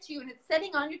sent you and it's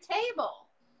sitting on your table.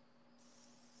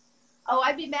 Oh,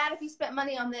 I'd be mad if he spent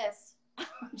money on this.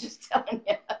 I'm just telling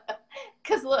you.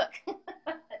 Because look.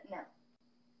 No.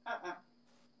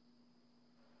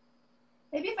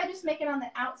 Maybe if I just make it on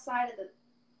the outside of the.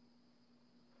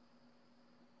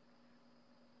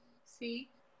 See?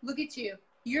 Look at you.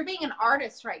 You're being an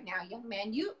artist right now, young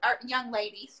man. You are, young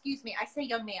lady. Excuse me. I say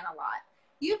young man a lot.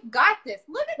 You've got this.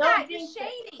 Look at that. You're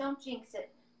shading. Don't jinx it.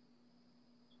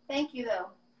 Thank you, though.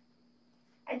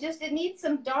 It needs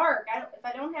some dark. If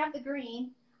I don't have the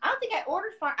green. I don't think I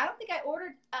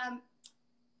ordered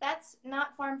that's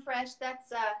not Farm Fresh.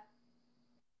 That's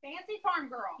Fancy Farm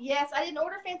Girl. Yes, I didn't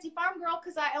order Fancy Farm Girl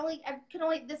because I don't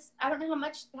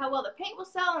know how well the paint will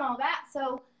sell and all that.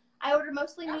 So I ordered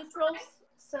mostly neutrals. Nice.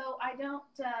 So I don't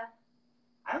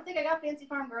think I got Fancy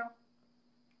Farm Girl.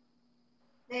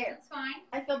 There. That's fine.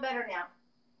 I feel better now.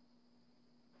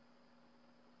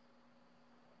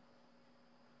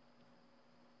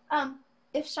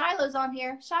 If Shiloh's on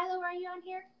here, Shiloh, are you on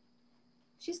here?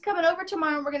 She's coming over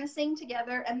tomorrow and we're going to sing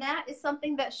together, and that is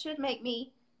something that should make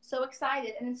me so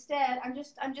excited. And instead, I'm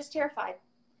just terrified.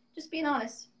 Just being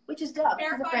honest, which is dumb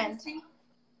as a friend.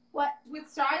 What?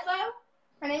 With Shiloh?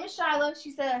 Her name is Shiloh.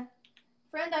 She's a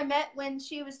friend I met when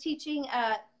she was teaching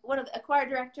a choir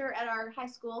director at our high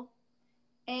school.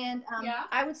 And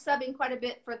I was subbing quite a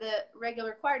bit for the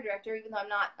regular choir director, even though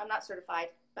I'm not certified.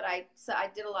 But I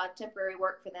did a lot of temporary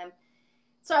work for them.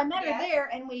 So I met her there,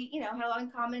 and we, had a lot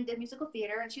in common, did musical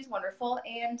theater, and she's wonderful.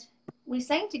 And we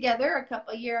sang together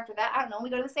a year after that. I don't know. We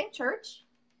go to the same church,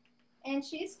 and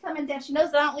she's coming down. She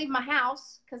knows that I don't leave my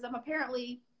house because I'm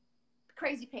apparently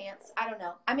crazy pants. I don't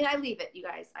know. I mean, I leave it, you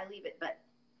guys. I leave it, but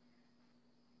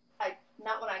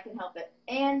not when I can help it.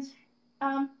 And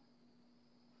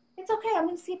it's okay. I'm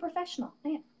going to see a professional.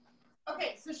 Man.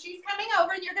 Okay, so she's coming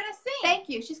over, and you're going to sing. Thank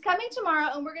you. She's coming tomorrow,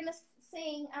 and we're going to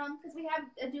sing because we have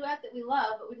a duet that we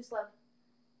love, but we just love.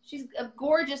 She's a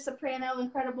gorgeous soprano,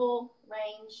 incredible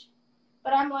range.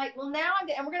 But I'm like, well, now and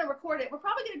we're going to record it. We're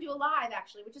probably going to do a live,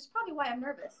 actually, which is probably why I'm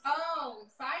nervous. Oh,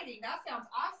 exciting. That sounds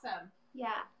awesome.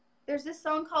 Yeah. There's this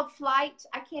song called Flight.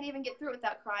 I can't even get through it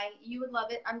without crying. You would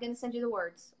love it. I'm going to send you the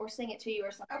words or sing it to you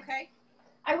or something. Okay.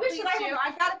 I wish that I would.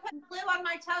 I've got to put blue on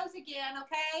my toes again,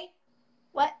 okay?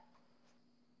 What?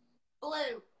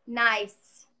 Blue.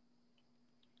 Nice.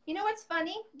 You know what's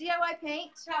funny? DIY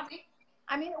paint. Tell me.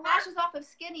 I mean, it washes off of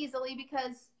skin easily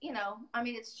because,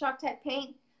 it's chalk type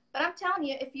paint. But I'm telling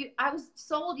you, I was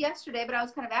sold yesterday, but I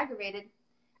was kind of aggravated.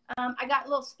 I got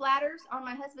little splatters on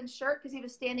my husband's shirt because he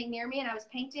was standing near me and I was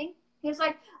painting. He was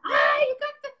like, you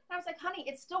got the. And I was like, honey,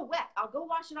 it's still wet. I'll go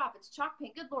wash it off. It's chalk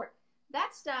paint. Good Lord.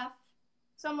 That stuff.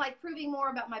 So I'm like proving more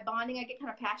about my bonding. I get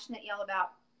kind of passionate, yell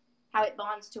about how it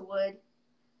bonds to wood.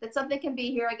 That something can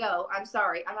be. Here I go. I'm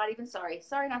sorry. I'm not even sorry.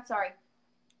 Sorry, not sorry.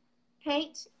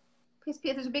 Paint. Because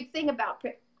there's a big thing about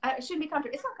it. It shouldn't be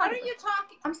controversial. It's not controversial. What are you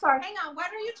talking? I'm sorry. Hang on.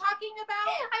 What are you talking about?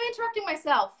 I'm interrupting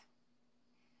myself.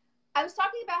 I was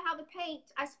talking about how the paint,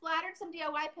 I splattered some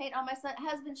DIY paint on my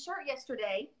husband's shirt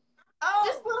yesterday. Oh.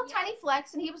 Just little tiny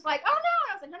flecks. And he was like, oh, no.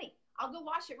 And I was like, honey, I'll go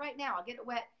wash it right now. I'll get it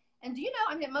wet. And do you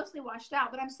know, it mostly washed out.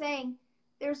 But I'm saying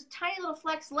there's tiny little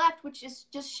flecks left, which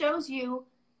just shows you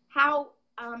how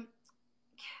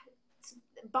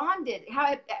bonded,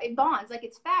 how it bonds. Like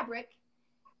it's fabric.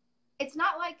 It's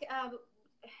not like,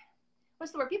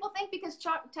 what's the word? People think because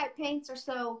chalk type paints are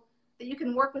so that you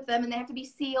can work with them and they have to be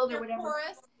sealed or whatever.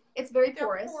 Porous. It's very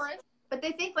porous. But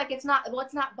they think like it's not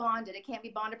bonded. It can't be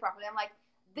bonded properly. I'm like,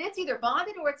 it's either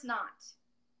bonded or it's not.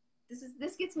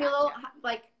 This gets me a little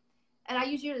like, and I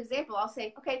use you as an example. I'll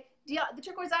say, okay, the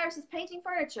Turquoise Iris is painting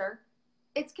furniture.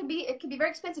 It can be very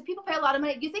expensive. People pay a lot of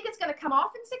money. Do you think it's going to come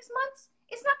off in 6 months?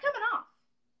 it's not coming off.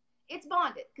 It's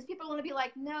bonded, because people want to be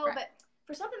like, no, right. but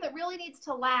for something that really needs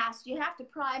to last, you have to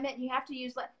prime it and you have to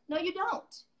use, no, you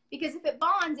don't. Because if it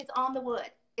bonds, it's on the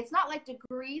wood. It's not like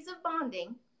degrees of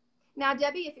bonding. Now,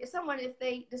 Debbie, if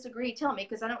they disagree, tell me,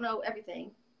 because I don't know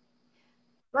everything.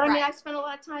 But I mean, I've spent a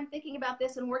lot of time thinking about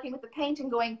this and working with the paint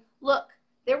and going, look,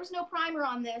 there was no primer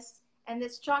on this, and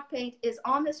this chalk paint is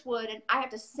on this wood, and I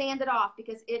have to sand it off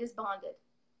because it is bonded.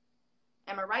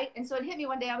 Am I right? And so it hit me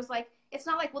one day. I was like, it's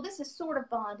not like, well, this is sort of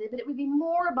bonded, but it would be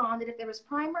more bonded if there was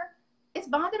primer. It's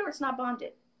bonded or it's not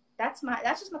bonded. That's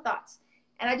just my thoughts.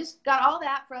 And I just got all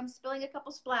that from spilling a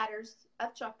couple splatters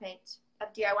of chalk paint,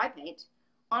 of DIY paint,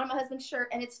 on my husband's shirt,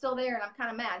 and it's still there, and I'm kind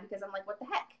of mad because I'm like, what the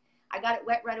heck? I got it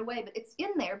wet right away, but it's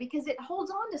in there because it holds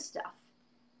on to stuff.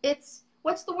 It's,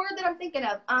 what's the word that I'm thinking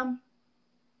of?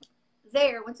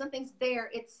 There, when something's there,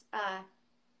 it's,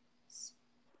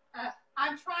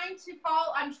 I'm trying to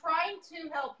follow. I'm trying to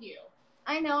help you.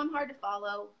 I know, I'm hard to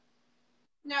follow.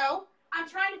 No, I'm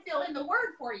trying to fill in the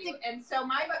word for you. And so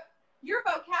your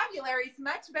vocabulary is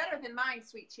much better than mine,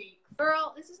 sweet cheek.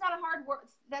 Girl, this is not a hard word.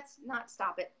 That's not,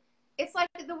 stop it. It's like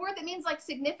the word that means like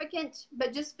significant,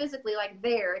 but just physically, like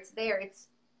there. It's there. It's,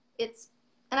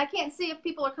 and I can't see if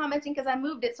people are commenting because I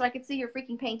moved it so I could see your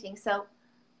freaking painting. So,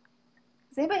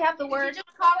 does anybody have the word?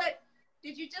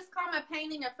 Did you just call my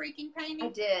painting a freaking painting? I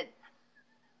did.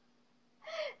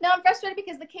 No, I'm frustrated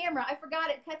because the camera, I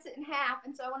forgot it cuts it in half,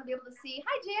 and so I want to be able to see.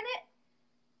 Hi, Janet.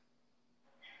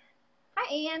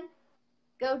 Hi, Ann.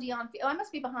 Go, Dion. Oh, I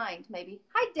must be behind, maybe.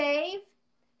 Hi, Dave.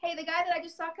 Hey, the guy that I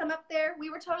just saw come up there, we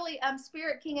were totally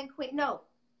Spirit King and Queen. No.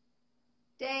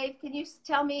 Dave, can you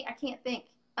tell me? I can't think.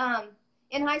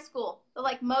 In high school, the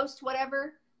like most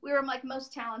whatever, we were like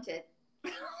most talented.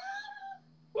 Why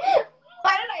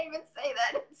did I even say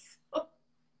that? I was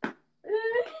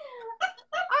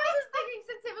just thinking,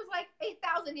 since it was like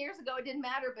 8,000 years ago, it didn't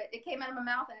matter, but it came out of my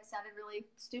mouth and it sounded really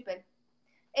stupid.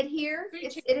 Adhere,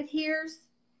 it adheres.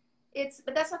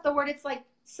 But that's not the word. It's like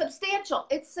substantial.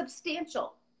 It's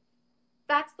substantial.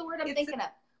 That's the word I'm thinking of.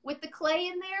 With the clay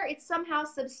in there, it's somehow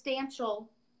substantial.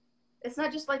 It's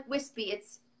not just like wispy.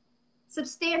 It's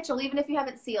substantial, even if you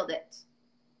haven't sealed it.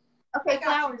 Okay,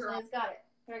 flowers, Liz, got it.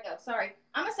 There we go. Sorry.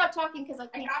 I'm going to stop talking because I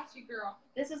got you, girl.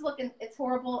 This is looking, it's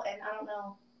horrible, and I don't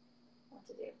know what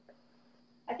to do.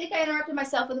 I think I interrupted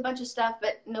myself with a bunch of stuff,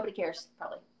 but nobody cares,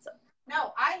 probably. So.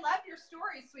 No, I love your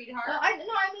story, sweetheart. No, I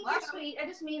mean you're sweet. I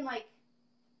just mean like.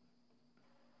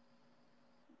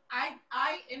 I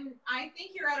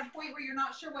think you're at a point where you're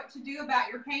not sure what to do about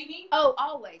your painting. Oh,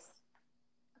 always.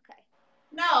 Okay.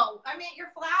 No, I meant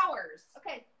your flowers.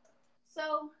 Okay.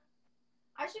 So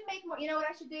I should make more. You know what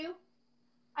I should do?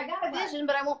 I got a vision,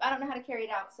 but I don't know how to carry it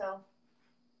out, so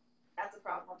that's a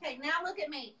problem. Okay, now look at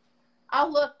me. I'll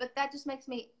look, but that just makes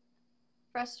me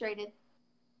frustrated.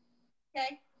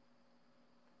 Okay.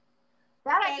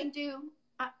 That I can do.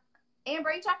 Amber,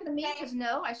 are you talking to me? Because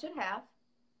no, I should have.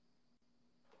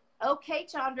 Okay,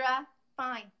 Chandra.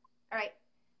 Fine. All right.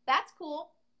 That's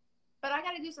cool. But I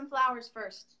got to do some flowers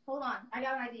first. Hold on. I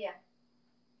got an idea.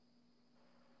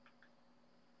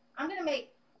 I'm going to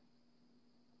make...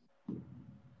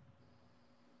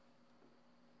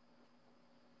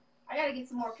 I got to get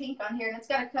some more pink on here, and it's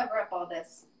got to cover up all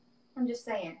this. I'm just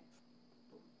saying.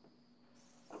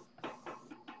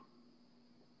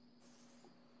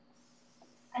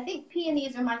 I think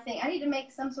peonies are my thing. I need to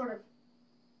make some sort of...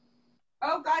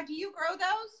 Oh, God, do you grow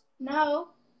those? No.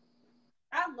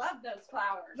 I love those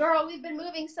flowers. Girl, we've been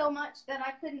moving so much that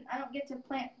I don't get to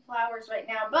plant flowers right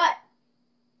now, but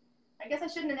I guess I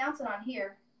shouldn't announce it on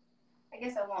here. I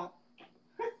guess I won't.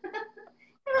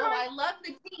 Oh, I love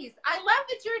the teas. I love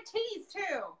that you're a tease,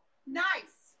 too.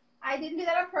 Nice. I didn't do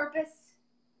that on purpose.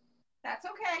 That's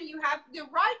okay. You have the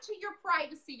right to your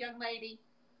privacy, young lady.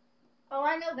 Oh,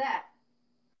 I know that.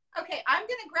 Okay, I'm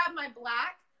going to grab my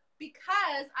black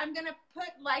because I'm going to put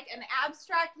like an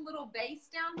abstract little base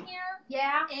down here.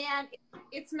 Yeah. And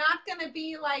it's not going to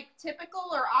be like typical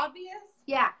or obvious.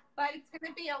 Yeah. But it's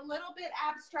going to be a little bit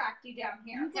abstracty down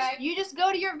here, You just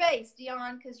go to your vase,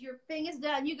 Dion, because your thing is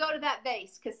done. You go to that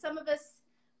vase, because some of us,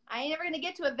 I ain't ever going to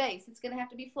get to a vase. It's going to have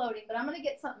to be floating, but I'm going to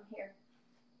get something here.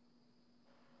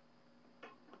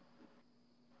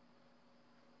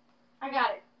 I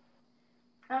got it.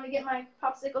 I'm going to get my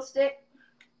popsicle stick.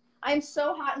 I am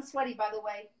so hot and sweaty, by the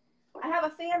way. I have a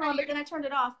fan on, but then I turned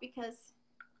it off because...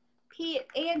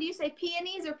 Ann, do you say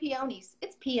peonies or peonies?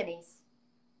 It's peonies.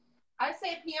 I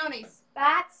say peonies.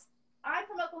 I'm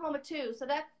from Oklahoma too, so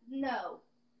no.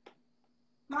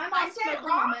 My mom's from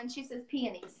Oklahoma and she says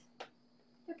peonies.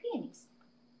 They're peonies.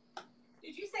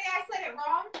 Did you say I said it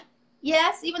wrong?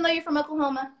 Yes, even though you're from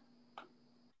Oklahoma.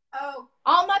 Oh,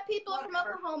 All my people are from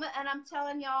whatever. Oklahoma, and I'm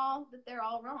telling y'all that they're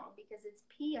all wrong because it's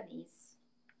peonies.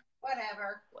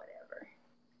 Whatever. Whatever.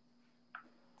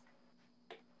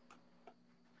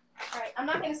 All right, I'm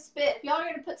not going to spit. If y'all are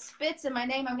going to put spits in my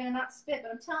name, I'm going to not spit,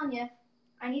 but I'm telling you,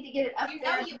 I need to get it up You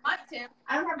there. know you want to.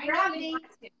 I don't have I know gravity. you want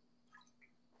to.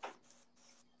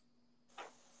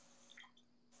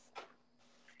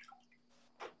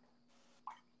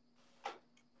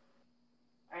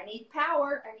 I need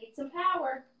power. I need some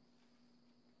power.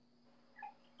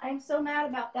 I'm so mad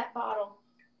about that bottle.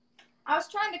 I was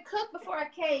trying to cook before I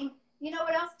came. You know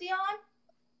what else, Dion?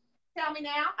 Tell me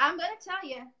now. I'm going to tell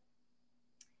you.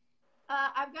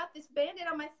 I've got this Band-Aid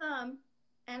on my thumb,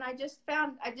 and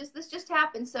this just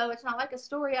happened, so it's not like a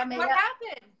story I made What up.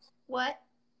 happened? What?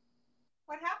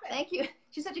 What happened? Thank you.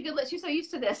 She's such a good She's so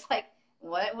used to this. Like,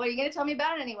 what are you going to tell me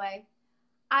about it anyway?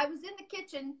 I was in the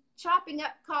kitchen chopping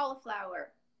up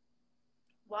cauliflower.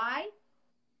 Why?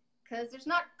 Because there's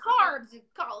not carbs in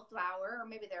cauliflower, or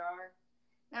maybe there are.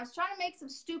 And I was trying to make some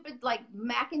stupid, like,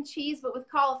 mac and cheese, but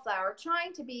with cauliflower,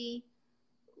 trying to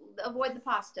avoid the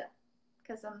pasta.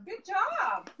 Because Good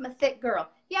job. I'm a thick girl.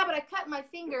 Yeah, but I cut my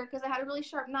finger because I had a really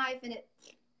sharp knife, and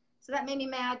so that made me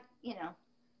mad, you know.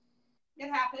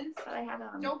 It happens. But I had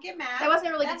Don't get mad. That wasn't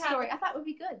a really good That story. happens. I thought it would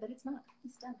be good, but it's not.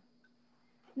 It's done.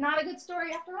 Not a good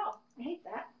story after all. I hate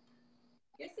that.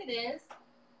 Yes, it is.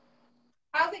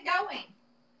 How's it going?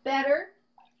 Better.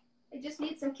 It just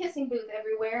needs some kissing booth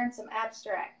everywhere and some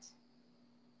abstract.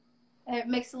 And it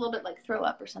makes it a little bit like throw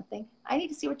up or something. I need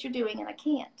to see what you're doing, and I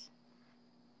can't.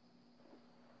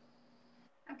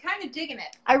 I'm kind of digging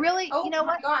it. I really, Oh, you know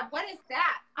my what? God. What is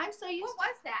that? I'm so used What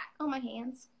was that? Oh, my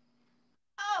hands.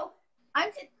 Oh,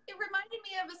 it reminded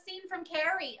me of a scene from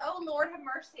Carrie. Oh, Lord have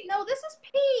mercy. No, this is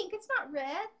pink. It's not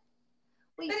red.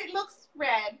 But it looks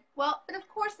red. Well, But of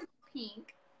course it's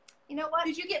pink. you know what?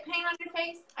 Did you get paint on your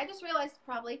face? I just realized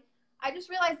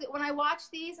that when I watch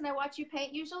these and I watch you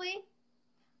paint usually,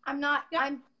 I'm not,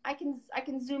 Yep. I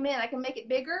can zoom in. I can make it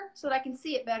bigger so that I can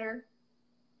see it better.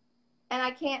 And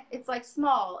I can't, it's like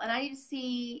small, and I need to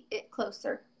see it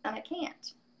closer, and I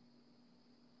can't.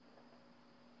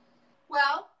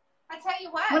 Well, I tell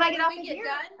you what. When I get off we of get here,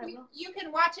 I done, will. you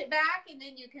can watch it back, and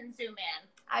then you can zoom in.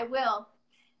 I will.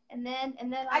 And then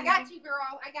I got you,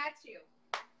 girl. I got you.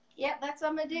 Yep, that's what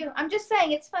I'm gonna do. I'm just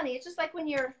saying, it's funny. It's just like when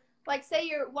you're, like, say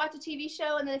you watch a TV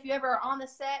show, and then if you ever are on the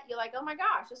set, you're like, oh my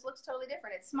gosh, this looks totally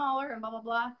different. It's smaller and blah, blah,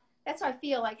 blah. That's how I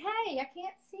feel, like, hey, I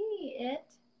can't see it.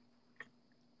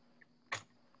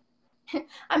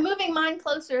 I'm moving mine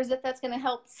closer as if that's going to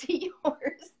help see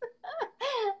yours.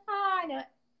 I know it.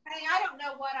 Hey, I don't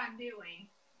know what I'm doing.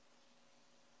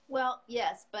 Well,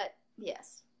 yes, but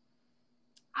yes.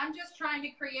 I'm just trying to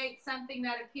create something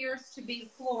that appears to be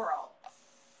floral.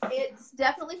 It's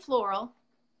definitely floral.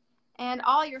 And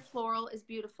all your floral is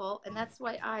beautiful. And that's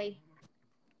why I'm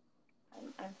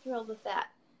thrilled with that.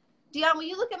 Dion, will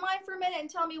you look at mine for a minute and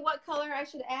tell me what color I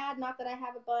should add? Not that I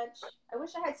have a bunch. I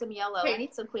wish I had some yellow. Okay. I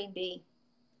need some Queen Bee.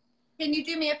 Can you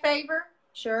do me a favor?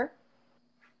 Sure.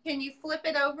 Can you flip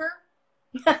it over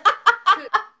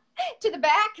To the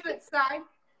back? to its side?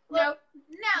 Look.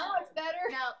 No. No, it's better.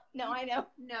 No. No, I know.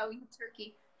 No, you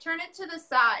turkey. Turn it to the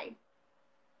side.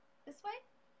 This way?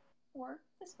 Or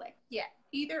this way? Yeah.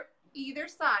 Either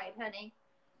side, honey.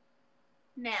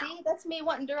 Now. See, that's me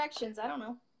wanting directions. I don't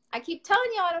know. I keep telling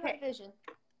you I don't have vision.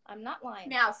 I'm not lying.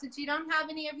 Now, since you don't have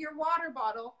any of your water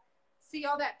bottle, see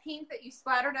all that pink that you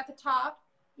splattered at the top?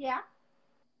 Yeah.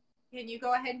 Can you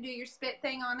go ahead and do your spit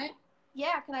thing on it?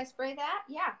 Yeah. Can I spray that?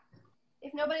 Yeah.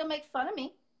 If nobody will make fun of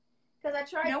me. Because I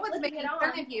tried No one's flipping making it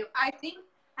fun on. of you. I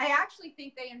actually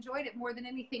think they enjoyed it more than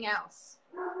anything else.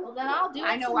 Well, then I'll do it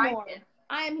I know some I more. did.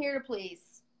 I am here to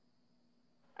please.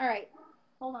 All right.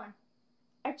 Hold on.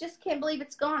 I just can't believe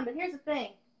it's gone. But here's the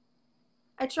thing.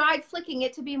 I tried flicking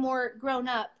it to be more grown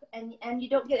up, and you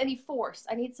don't get any force.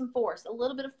 I need some force, a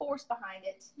little bit of force behind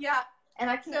it. Yeah. And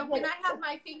I can't. So when get I it, have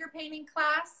my finger painting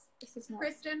class, this is not.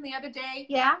 Kristen, the other day,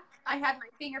 Yeah. I had my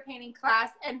finger painting class,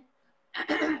 and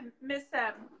Miss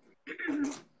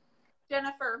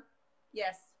Jennifer,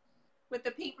 yes, with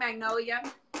the pink magnolia,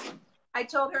 I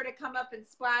told her to come up and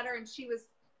splatter, and she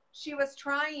was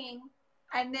trying,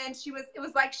 and then it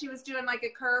was like she was doing like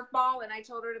a curveball, and I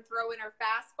told her to throw in her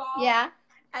fastball. Yeah.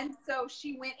 And so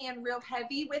she went in real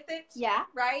heavy with it. Yeah.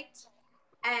 Right?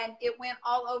 And it went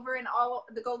all over, and all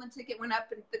the golden ticket went up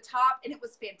at the top, and it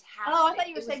was fantastic. Oh, I thought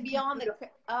you were It saying was beyond beautiful.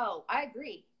 Oh, I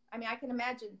agree. I mean, I can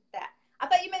imagine that. I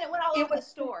thought you meant it went all over the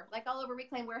store, like all over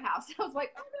Reclaim Warehouse. I was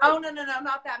like, Oh, no,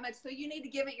 not that much. So you need to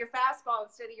give it your fastball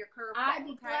instead of your curveball. I'd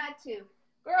be glad to.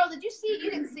 Girl, did you see?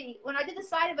 You didn't see when I did the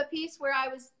side of a piece where I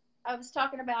was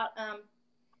talking about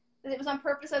It was on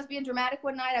purpose. I was being dramatic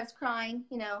one night. I was crying,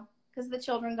 you know, because of the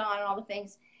children gone and all the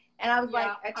things. And I was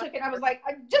like, I took it. I was like,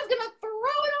 I'm just gonna throw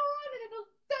it on, and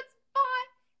that's fine.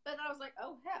 But then I was like,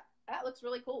 oh heck, that looks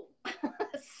really cool.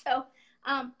 So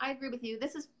I agree with you.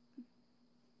 This is.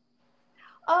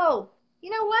 Oh, you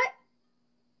know what?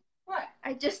 What?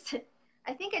 I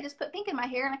think I just put pink in my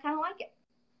hair, and I kind of like it.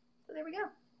 So there we go.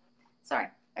 Sorry.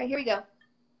 All right, here we go.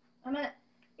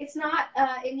 It's not.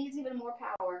 It needs even more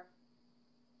power.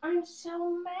 I'm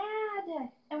so mad.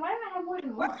 And why don't I have more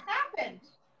than one? What happened?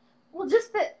 Well,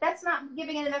 just that's not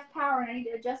giving it enough power, and I need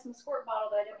to adjust my squirt bottle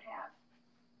that I don't have.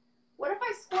 What if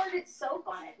I squirted soap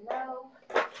on it? No.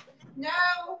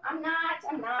 No. I'm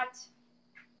not.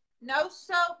 No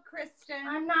soap, Kristen.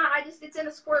 I'm not. It's in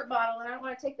a squirt bottle, and I don't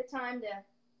want to take the time to.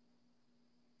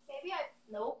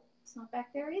 Nope. It's not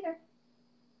back there either.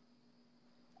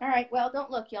 All right. Well, don't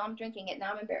look, y'all. I'm drinking it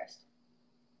now. I'm embarrassed.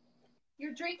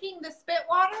 You're drinking the spit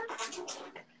water?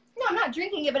 No, I'm not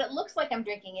drinking it, but it looks like I'm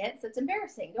drinking it, so it's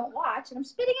embarrassing. Don't watch, and I'm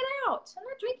spitting it out. I'm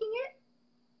not drinking it.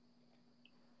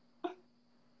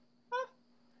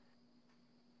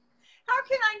 How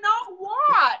can I not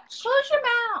watch? Close your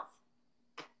mouth.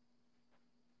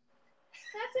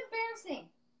 That's embarrassing.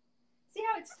 See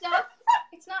how it's stuck?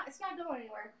 It's not going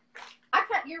anywhere.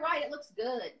 You're right, it looks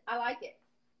good. I like it.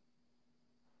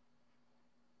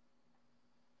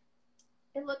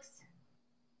 I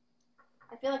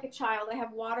feel like a child. I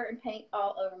have water and paint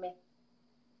all over me.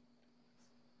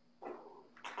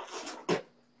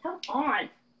 Come on.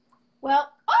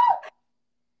 Well, oh!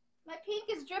 My pink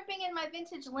is dripping in my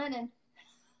vintage linen.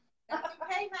 That's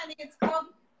okay, honey. It's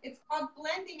called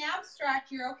blending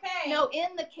abstract. You're okay.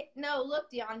 No, look,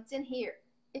 Dion, it's in here.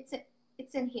 It's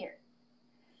in here.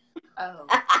 Oh.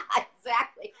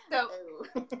 Exactly. So,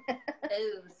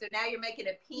 so now you're making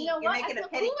a pink. You know you're what? making I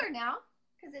feel cooler now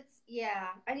because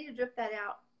I need to drip that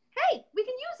out. Hey, we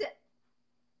can use it.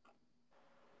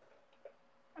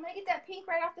 I'm gonna get that pink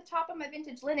right off the top of my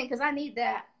vintage linen because I need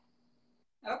that.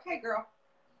 Okay, girl.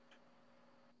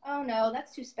 Oh no,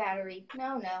 that's too spattery.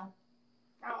 No,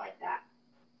 I don't like that.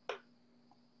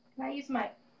 Can I use my?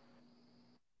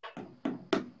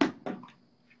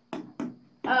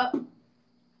 Oh.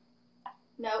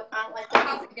 Nope, I don't like that.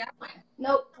 How's it going?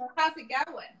 Nope. How's it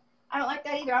going? I don't like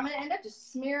that either. I'm going to end up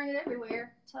just smearing it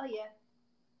everywhere. I tell you.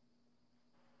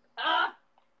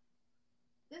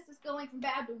 This is going from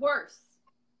bad to worse.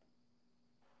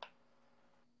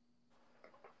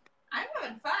 I'm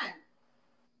having fun.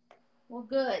 Well,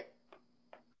 good.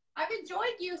 I've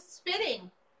enjoyed you spitting.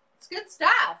 It's good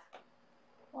stuff.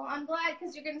 Well, I'm glad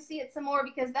because you're going to see it some more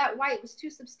because that white was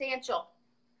too substantial.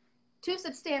 Too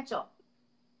substantial.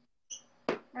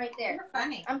 Right there. You're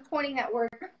funny. I'm pointing that word.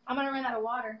 I'm going to run out of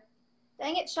water.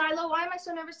 Dang it, Shiloh. Why am I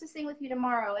so nervous to sing with you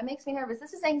tomorrow? It makes me nervous.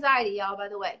 This is anxiety, y'all, by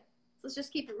the way. So let's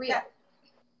just keep it real. Yeah.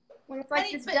 When it's like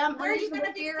Honey, this dumb, where are you going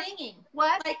to be singing?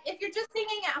 What? Like, if you're just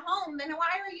singing at home, then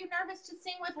why are you nervous to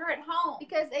sing with her at home?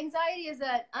 Because anxiety is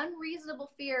an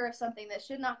unreasonable fear of something that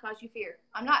should not cause you fear.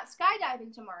 I'm not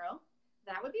skydiving tomorrow.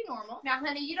 That would be normal. Now,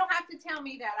 honey, you don't have to tell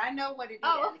me that. I know what it is.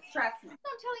 Oh, Trust me. No,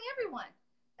 I'm telling everyone.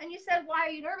 And you said, why are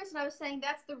you nervous? And I was saying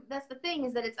that's the thing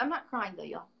is that I'm not crying though,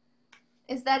 y'all.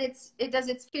 Is that it's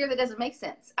fear that doesn't make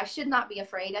sense. I should not be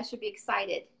afraid. I should be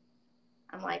excited.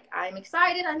 I'm like, I'm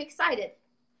excited.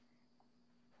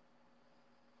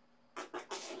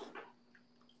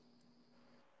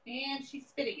 And she's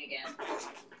spitting again.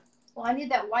 Well, I need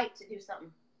that white to do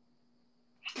something.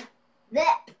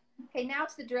 That. Okay, now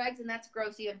it's the dregs, and that's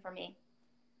gross even for me.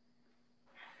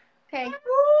 Okay. Woo,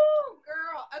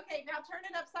 girl. Okay, now turn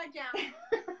it upside down.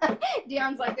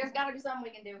 Dion's like, there's got to be something we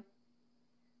can do.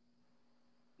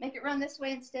 Make it run this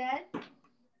way instead.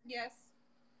 Yes.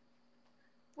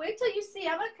 Wait till you see.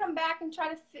 I'm gonna come back and try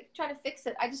to fix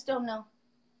it. I just don't know.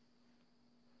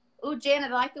 Ooh,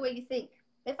 Janet, I like the way you think.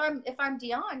 If I'm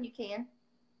Dion, you can.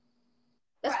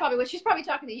 That's probably what she's probably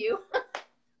talking to you.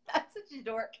 That's such a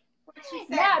dork. What'd she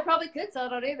say? Yeah, I probably could sell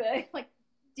it on eBay. Like,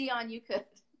 Dion, you could.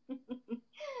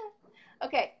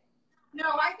 Okay. No,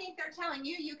 I think they're telling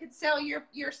you could sell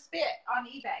your spit on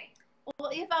eBay. Well,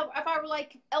 if I were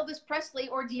like Elvis Presley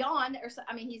or Dion,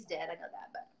 I mean, he's dead. I know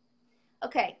that, but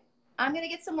okay. I'm gonna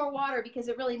get some more water because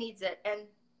it really needs it. And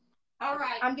all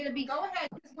right, I'm gonna be. Go ahead,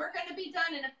 because we're gonna be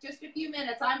done in just a few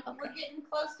minutes. We're getting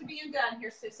close to being done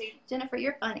here, Sissy. Jennifer,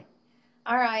 you're funny.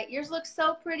 All right, yours looks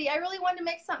so pretty. I really wanted to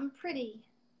make something pretty.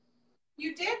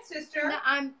 You did, sister.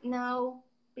 No,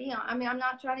 Beyond. I mean, I'm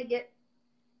not trying to get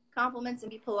compliments and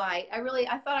be polite. I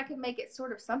thought I could make it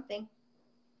sort of something.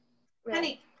 Red.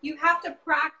 Honey, you have to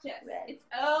practice. Red. It's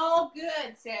all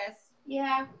good, sis.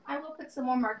 Yeah, I will put some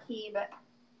more marquee, but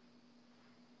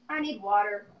I need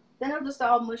water. Then it'll just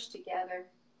all mush together.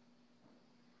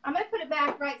 I'm going to put it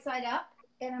back right side up,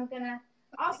 and I'm going to,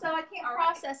 also, I can't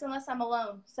process unless I'm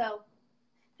alone, so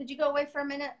could you go away for a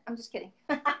minute? I'm just kidding.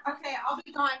 Okay, I'll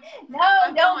be gone. No,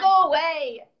 don't go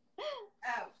away.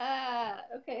 Oh.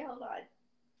 Okay, hold on.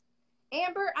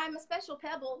 Amber, I'm a special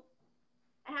pebble.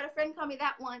 I had a friend call me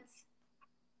that once.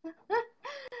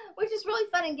 Which is really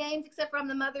fun in games, except for I'm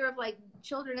the mother of like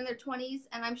children in their 20s,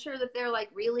 and I'm sure that they're like,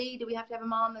 really? Do we have to have a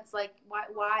mom that's like,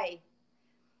 why?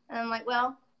 And I'm like,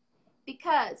 well,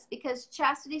 because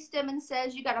Chastity Stimmons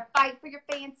says you got to fight for your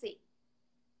fancy,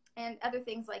 and other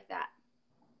things like that.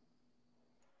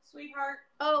 Sweetheart.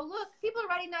 Oh, look, people are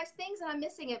writing nice things, and I'm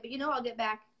missing it, but you know I'll get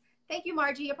back. Thank you,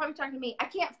 Margie. You're probably talking to me. I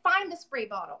can't find the spray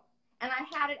bottle, and I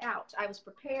had it out. I was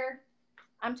prepared.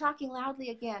 I'm talking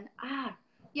loudly again.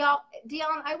 Y'all,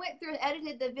 Dion, I went through and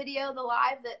edited the video, the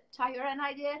live that Tyra and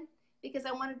I did, because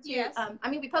I wanted to, yes. I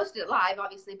mean, we posted it live,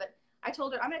 obviously, but I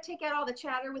told her I'm going to take out all the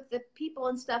chatter with the people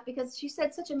and stuff because she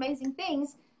said such amazing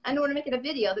things. I want to make it a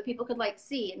video that people could, like,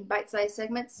 see in bite-sized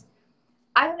segments.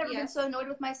 I've never been so annoyed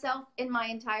with myself in my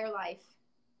entire life,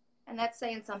 and that's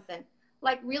saying something.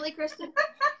 Like, really, Kristen?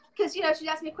 Because, you know, she'd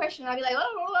ask me a question, and I'd be like,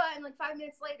 oh, and like 5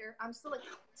 minutes later, I'm still like,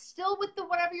 still with the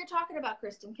whatever you're talking about,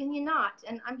 Kristen. Can you not?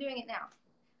 And I'm doing it now.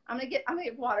 I'm gonna get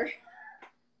water.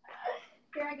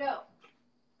 Here I go.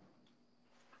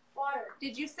 Water.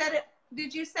 Did you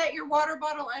set your water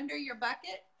bottle under your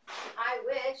bucket? I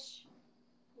wish.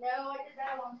 No, I did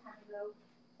that a long time ago.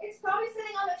 It's probably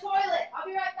sitting on the toilet. I'll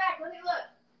be right back. Let me look.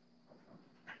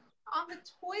 On the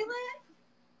toilet?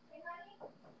 Hey,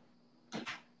 honey.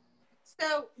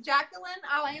 So, Jacqueline,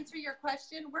 I'll answer your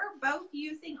question. We're both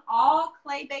using all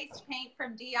clay-based paint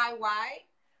from DIY.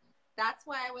 That's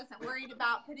why I wasn't worried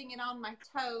about putting it on my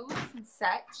toes and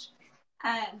such.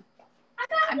 I'm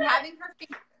having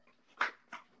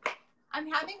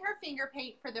her finger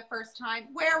paint for the first time.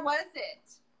 Where was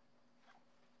it?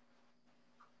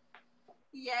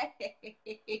 Yay.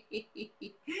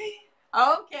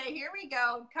 Okay, here we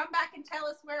go. Come back and tell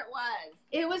us where it was.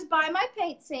 It was by my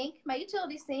paint sink, my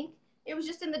utility sink. It was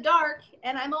just in the dark,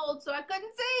 and I'm old, so I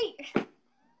couldn't see.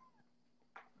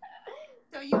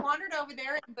 So you wandered over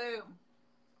there and boom.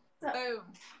 So, Boom.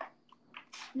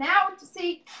 Now to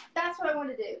see, that's what I want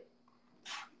to do.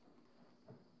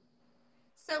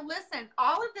 So listen,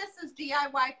 all of this is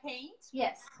DIY paint.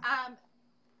 Yes.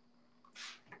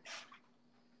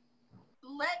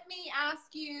 Let me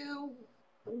ask you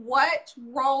what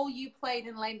role you played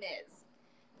in Les Mis.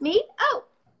 Me? Oh,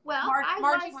 well,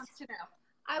 Margie wants to know.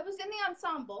 I was in the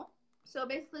ensemble. So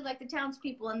basically like the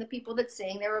townspeople and the people that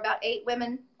sing. There were about 8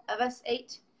 women of us,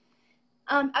 8.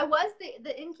 I was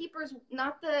the innkeeper's,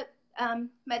 not the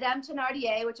Madame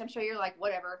Thénardier, which I'm sure you're like,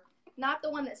 whatever. Not the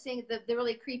one that sings the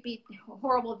really creepy,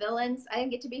 horrible villains. I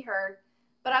didn't get to be her.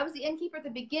 But I was the innkeeper at the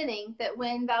beginning that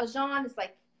when Valjean is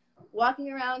like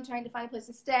walking around trying to find a place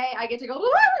to stay, I get to go,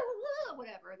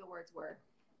 whatever the words were,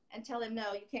 and tell him,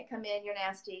 no, you can't come in, you're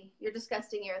nasty, you're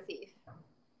disgusting, you're a thief.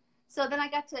 So then I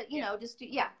got to, you know, just do,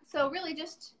 so really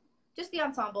just the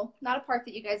ensemble, not a part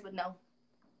that you guys would know.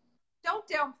 Don't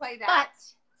downplay that. But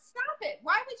stop it.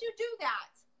 Why would you do that?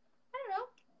 I don't know.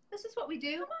 This is what we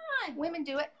do. Come on. Women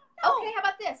do it. No. Okay, how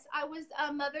about this? I was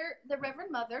the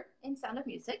Reverend Mother in Sound of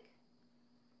Music.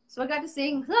 So I got to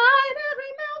sing Climb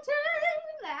Every Mountain,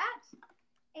 that.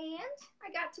 And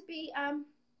I got to be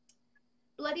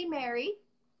Bloody Mary.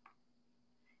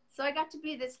 So I got to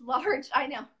be this large, I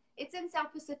know, it's in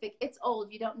South Pacific. It's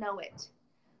old, you don't know it.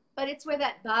 But it's where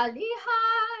that Bali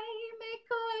High may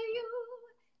call you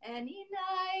any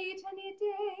night, any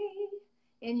day,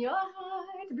 in your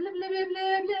heart, blah, blah, blah,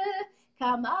 blah, blah,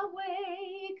 come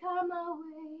away, come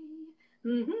away.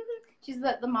 Mm-hmm. She's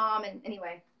the mom, and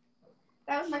anyway.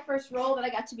 That was my first role, but I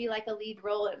got to be like a lead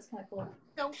role. It was kind of cool.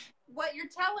 So what you're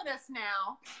telling us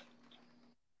now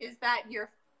is that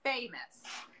you're famous.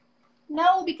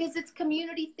 No, because it's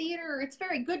community theater. It's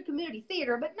very good community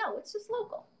theater, but no, it's just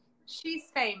local. She's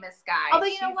famous, guys. Although,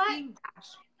 you know She's what?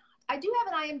 I do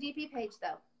have an IMDb page,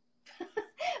 though.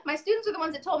 My students are the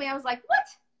ones that told me. I was like, what?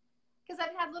 Because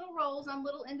I've had little roles on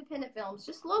little independent films,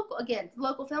 just local, again,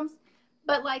 local films,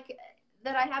 but like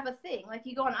that I have a thing. Like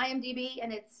you go on IMDb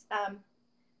and it's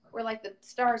where like the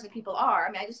stars and people are.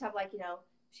 I mean, I just have like, you know,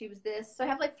 she was this. So I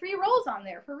have like 3 roles on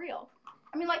there for real.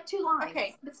 I mean, like 2 lines.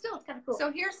 Okay. But still, it's kind of cool.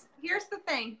 So here's the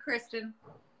thing, Kristen.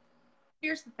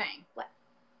 Here's the thing. What?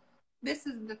 This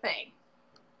is the thing.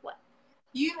 What?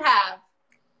 You have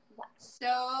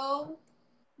so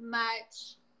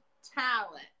much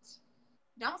talent.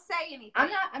 Don't say anything.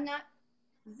 I'm not.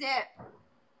 Zip.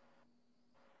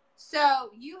 So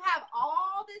you have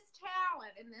all this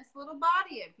talent in this little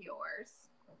body of yours.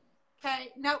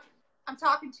 Okay. Nope. I'm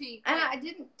talking to you. And I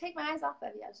didn't take my eyes off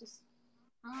of you. I was just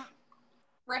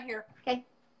right here. Okay.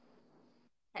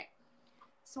 Okay.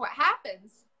 So what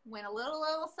happens when a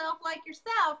little self like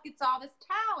yourself gets all this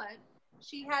talent?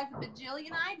 She has a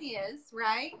bajillion ideas,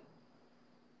 right?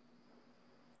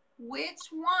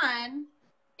 Which one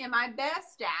am I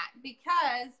best at?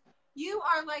 Because you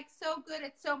are like so good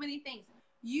at so many things.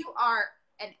 You are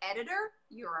an editor.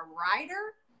 You're a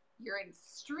writer. You're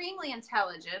extremely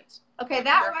intelligent. Okay,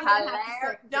 that You're one I'm gonna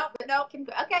have to say. Nope.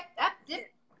 Okay, that's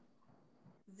it.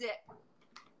 Zip.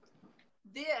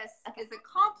 This is a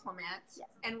compliment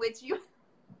in which you.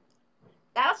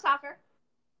 That'll stop her.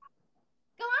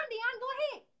 Go on, Dion. Go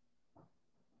ahead.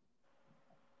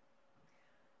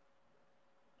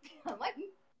 I'm like,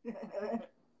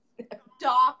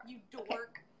 Stop, you dork. Okay.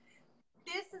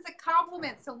 This is a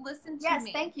compliment, so listen to me.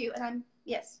 Yes, thank you. And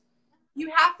yes. You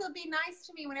have to be nice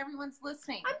to me when everyone's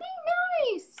listening. I'm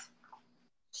being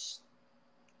nice.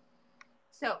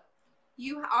 So,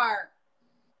 you are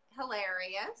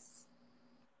hilarious.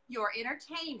 You're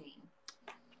entertaining.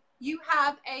 You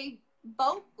have a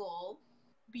vocal,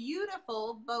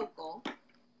 beautiful vocal.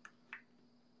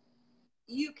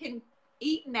 You can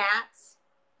eat gnats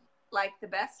like the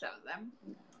best of them.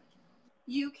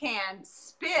 You can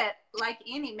spit like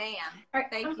any man. Right.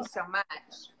 Thank you so much.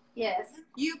 Yes.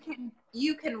 You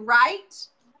can write.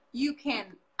 You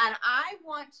can, and I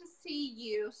want to see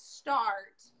you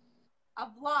start a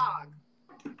vlog.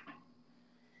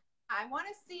 I want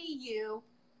to see you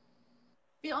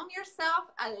film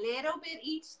yourself a little bit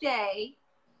each day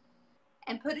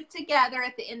and put it together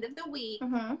at the end of the week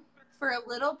for a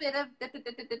little bit of,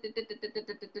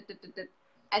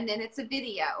 and then it's a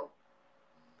video.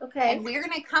 Okay. And we're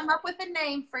going to come up with a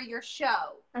name for your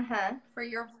show, for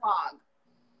your vlog.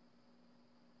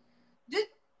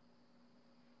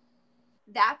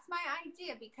 That's my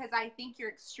idea because I think you're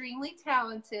extremely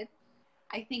talented.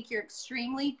 I think you're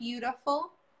extremely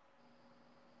beautiful.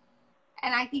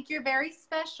 And I think you're very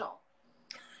special.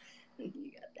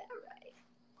 You got that right.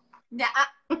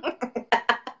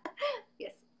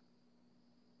 Yes.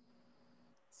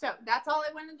 So that's all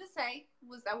I wanted to say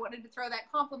was I wanted to throw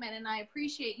that compliment, and I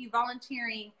appreciate you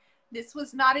volunteering. This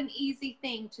was not an easy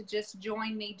thing to just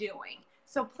join me doing.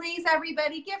 So please,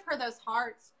 everybody, give her those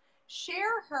hearts.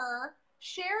 Share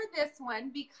this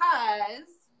one because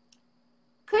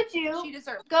could you she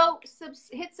deserves go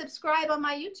hit subscribe on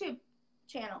my YouTube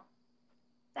channel?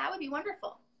 That would be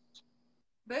wonderful.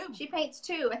 Boom. She paints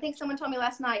too. I think someone told me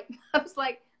last night. I was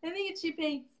like, I think she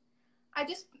paints. I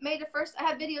just made I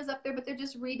have videos up there, but they're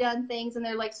just redone things and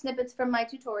they're like snippets from my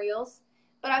tutorials.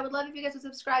 But I would love if you guys would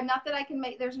subscribe. Not that I can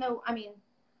make, it's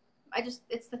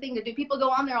the thing to do. People go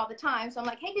on there all the time. So I'm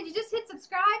like, hey, could you just hit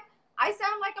subscribe? I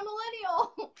sound like a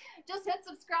millennial. Just hit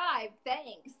subscribe.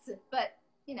 Thanks. But,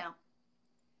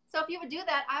 so if you would do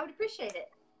that, I would appreciate it.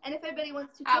 And if anybody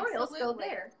wants tutorials, go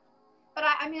there. But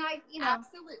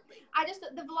absolutely. I just,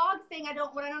 the vlog thing,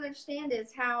 what I don't understand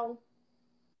is how.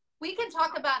 We can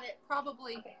talk about it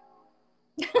probably. Okay.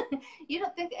 You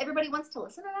don't think everybody wants to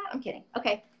listen to that? I'm kidding.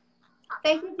 Okay.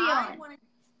 Thank you, Dion.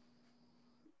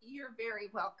 You're very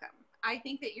welcome. I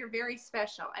think that you're very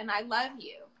special and I love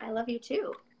you. I love you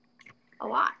too. A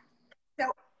lot.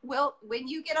 So, when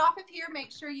you get off of here,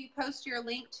 make sure you post your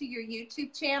link to your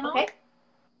YouTube channel. Okay.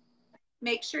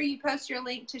 Make sure you post your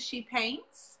link to She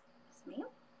Paints. Yes, ma'am.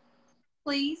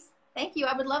 Please. Thank you.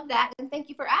 I would love that. And thank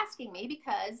you for asking me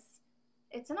because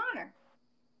it's an honor.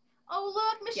 Oh,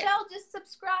 look, Michelle just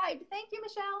subscribed. Thank you,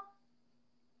 Michelle.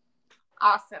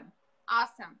 Awesome.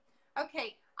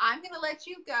 Okay, I'm going to let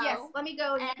you go. Yes, let me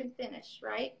go and you can finish,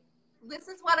 right? This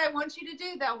is what I want you to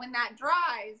do, though. When that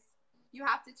dries, you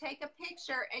have to take a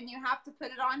picture and you have to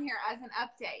put it on here as an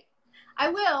update. I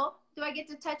will. Do I get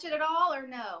to touch it at all or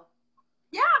no?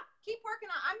 Yeah, keep working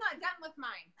on it. I'm not done with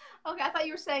mine. Okay, I thought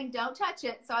you were saying don't touch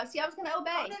it. So I was going to obey.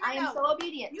 Oh, no, I am so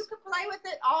obedient. You can play with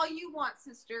it all you want,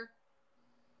 sister.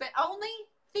 But only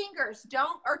fingers,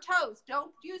 or toes.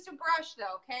 Don't use a brush,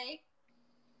 though, okay?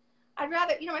 I'd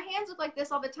rather, my hands look like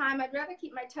this all the time. I'd rather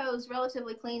keep my toes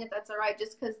relatively clean if that's all right,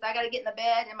 just because I got to get in the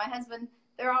bed. And my husband,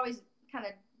 they're always kind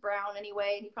of brown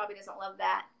anyway, and he probably doesn't love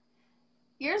that.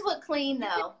 Yours look clean,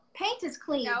 though. Paint is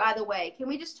clean, by the way. Can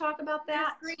we just talk about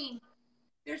that?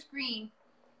 There's green.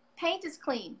 Paint is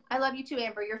clean. I love you too,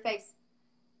 Amber, your face.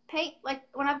 Paint, like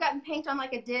when I've gotten paint on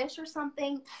like a dish or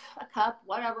something, a cup,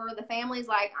 whatever, the family's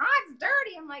like, it's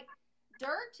dirty. I'm like,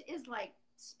 dirt is like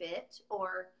spit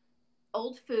or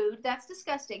old food. That's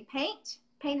disgusting. Paint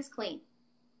is clean.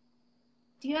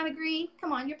 Do you not agree?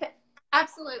 Come on, you're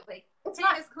Absolutely. It's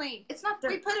Paint not. is clean. It's not We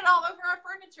dirty. put it all over our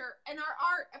furniture and our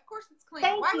art. Of course it's clean.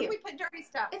 Thank Why you. would we put dirty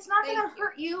stuff? It's not Thank going to you.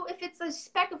 hurt you if it's a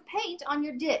speck of paint on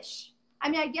your dish. I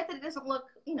mean, I get that it doesn't look,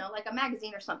 you know, like a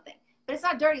magazine or something, but it's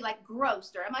not dirty like gross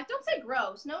dirt. I'm like, don't say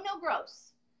gross. No, no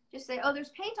gross. Just say, oh, there's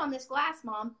paint on this glass,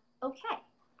 Mom. Okay,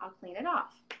 I'll clean it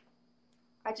off.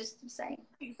 I just am saying.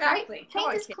 Exactly. Right?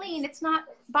 Paint is clean. It's not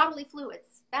bodily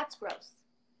fluids. That's gross.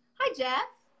 Hi, Jeff.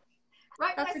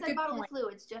 Right when That's I a said good bodily point.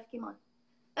 fluids, Jeff came on.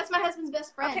 That's my husband's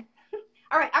best friend. Okay.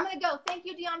 All right, I'm going to go. Thank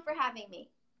you, Dion, for having me.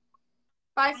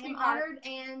 Bye, I am sweetheart. honored,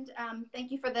 and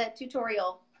thank you for the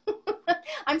tutorial.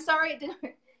 I'm sorry it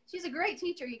didn't. She's a great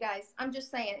teacher, you guys. I'm just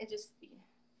saying, it just.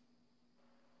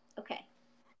 Okay.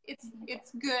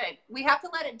 It's good. We have to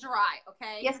let it dry,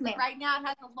 okay? Yes, ma'am. Right now it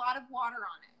has a lot of water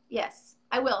on it. Yes,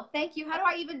 I will. Thank you. How do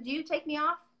I even do? You take me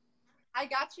off? I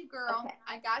got you, girl. Okay.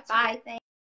 I got you. Bye. Thanks.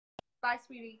 Bye,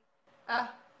 sweetie.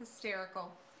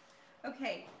 Hysterical.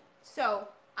 Okay, so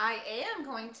I am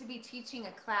going to be teaching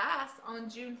a class on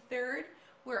June 3rd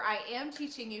where I am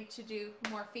teaching you to do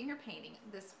more finger painting,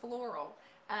 this floral.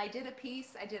 I did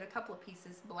a couple of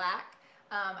pieces black.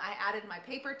 I added my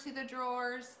paper to the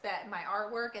drawers, my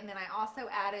artwork, and then I also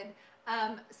added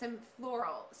some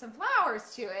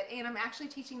flowers to it, and I'm actually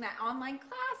teaching that online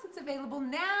class. It's available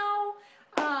now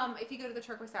if you go to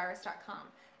theturquoiseiris.com.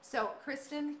 So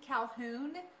Kristen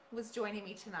Calhoun was joining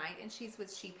me tonight, and she's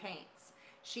with She Paints.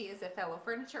 She is a fellow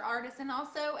furniture artist and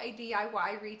also a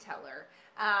DIY retailer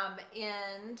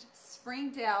in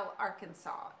Springdale,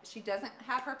 Arkansas. She doesn't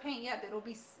have her paint yet, but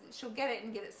she'll get it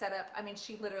and get it set up. I mean,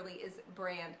 she literally is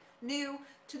brand new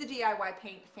to the DIY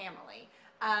paint family.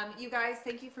 You guys,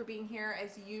 thank you for being here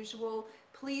as usual.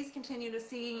 Please continue to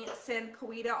send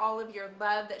Kawita all of your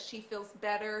love, that she feels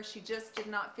better. She just did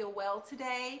not feel well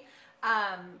today.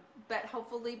 But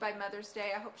hopefully by Mother's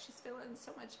Day, I hope she's feeling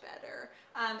so much better.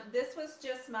 This was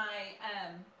just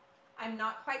I'm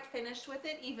not quite finished with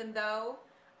it, even though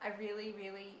I really,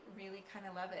 really, really kind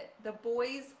of love it. The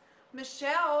boys,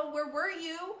 Michelle, where were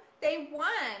you? They won.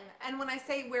 And when I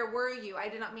say where were you, I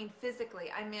did not mean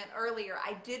physically. I meant earlier.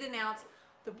 I did announce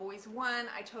the boys won.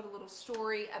 I told a little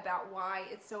story about why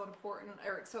it's so important,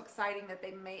 or it's so exciting that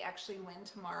they may actually win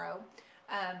tomorrow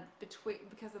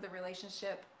because of the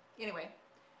relationship. Anyway,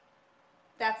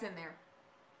 that's in there.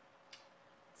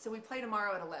 So we play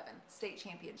tomorrow at 11, state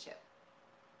championship.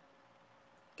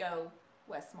 Go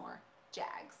Westmore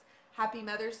Jags. Happy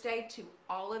Mother's Day to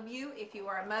all of you. If you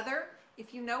are a mother,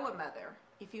 if you know a mother,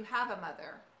 if you have a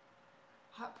mother,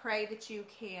 pray that you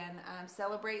can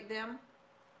celebrate them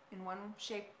in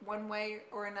one way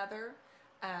or another.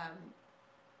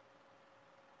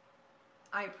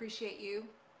 I appreciate you.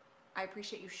 I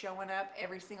appreciate you showing up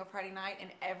every single Friday night, and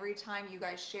every time you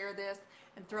guys share this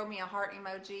and throw me a heart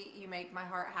emoji, you make my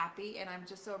heart happy, and I'm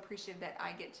just so appreciative that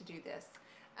I get to do this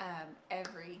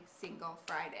every single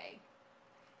Friday.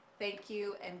 Thank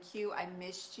you, and Q, I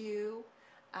missed you.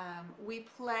 We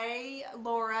play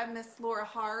Miss Laura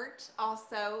Hart,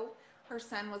 also. Her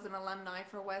son was an alumni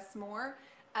for Westmore.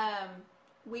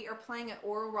 We are playing at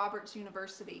Oral Roberts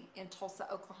University in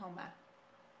Tulsa, Oklahoma.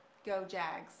 Go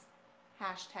Jags.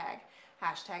 Hashtag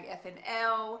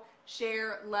FNL,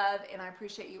 share, love, and I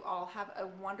appreciate you all. Have a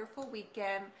wonderful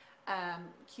weekend.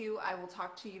 Q, I will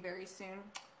talk to you very soon.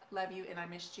 Love you, and I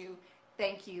missed you.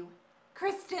 Thank you.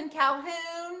 Kristen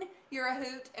Calhoun, you're a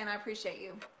hoot, and I appreciate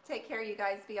you. Take care, you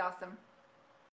guys. Be awesome.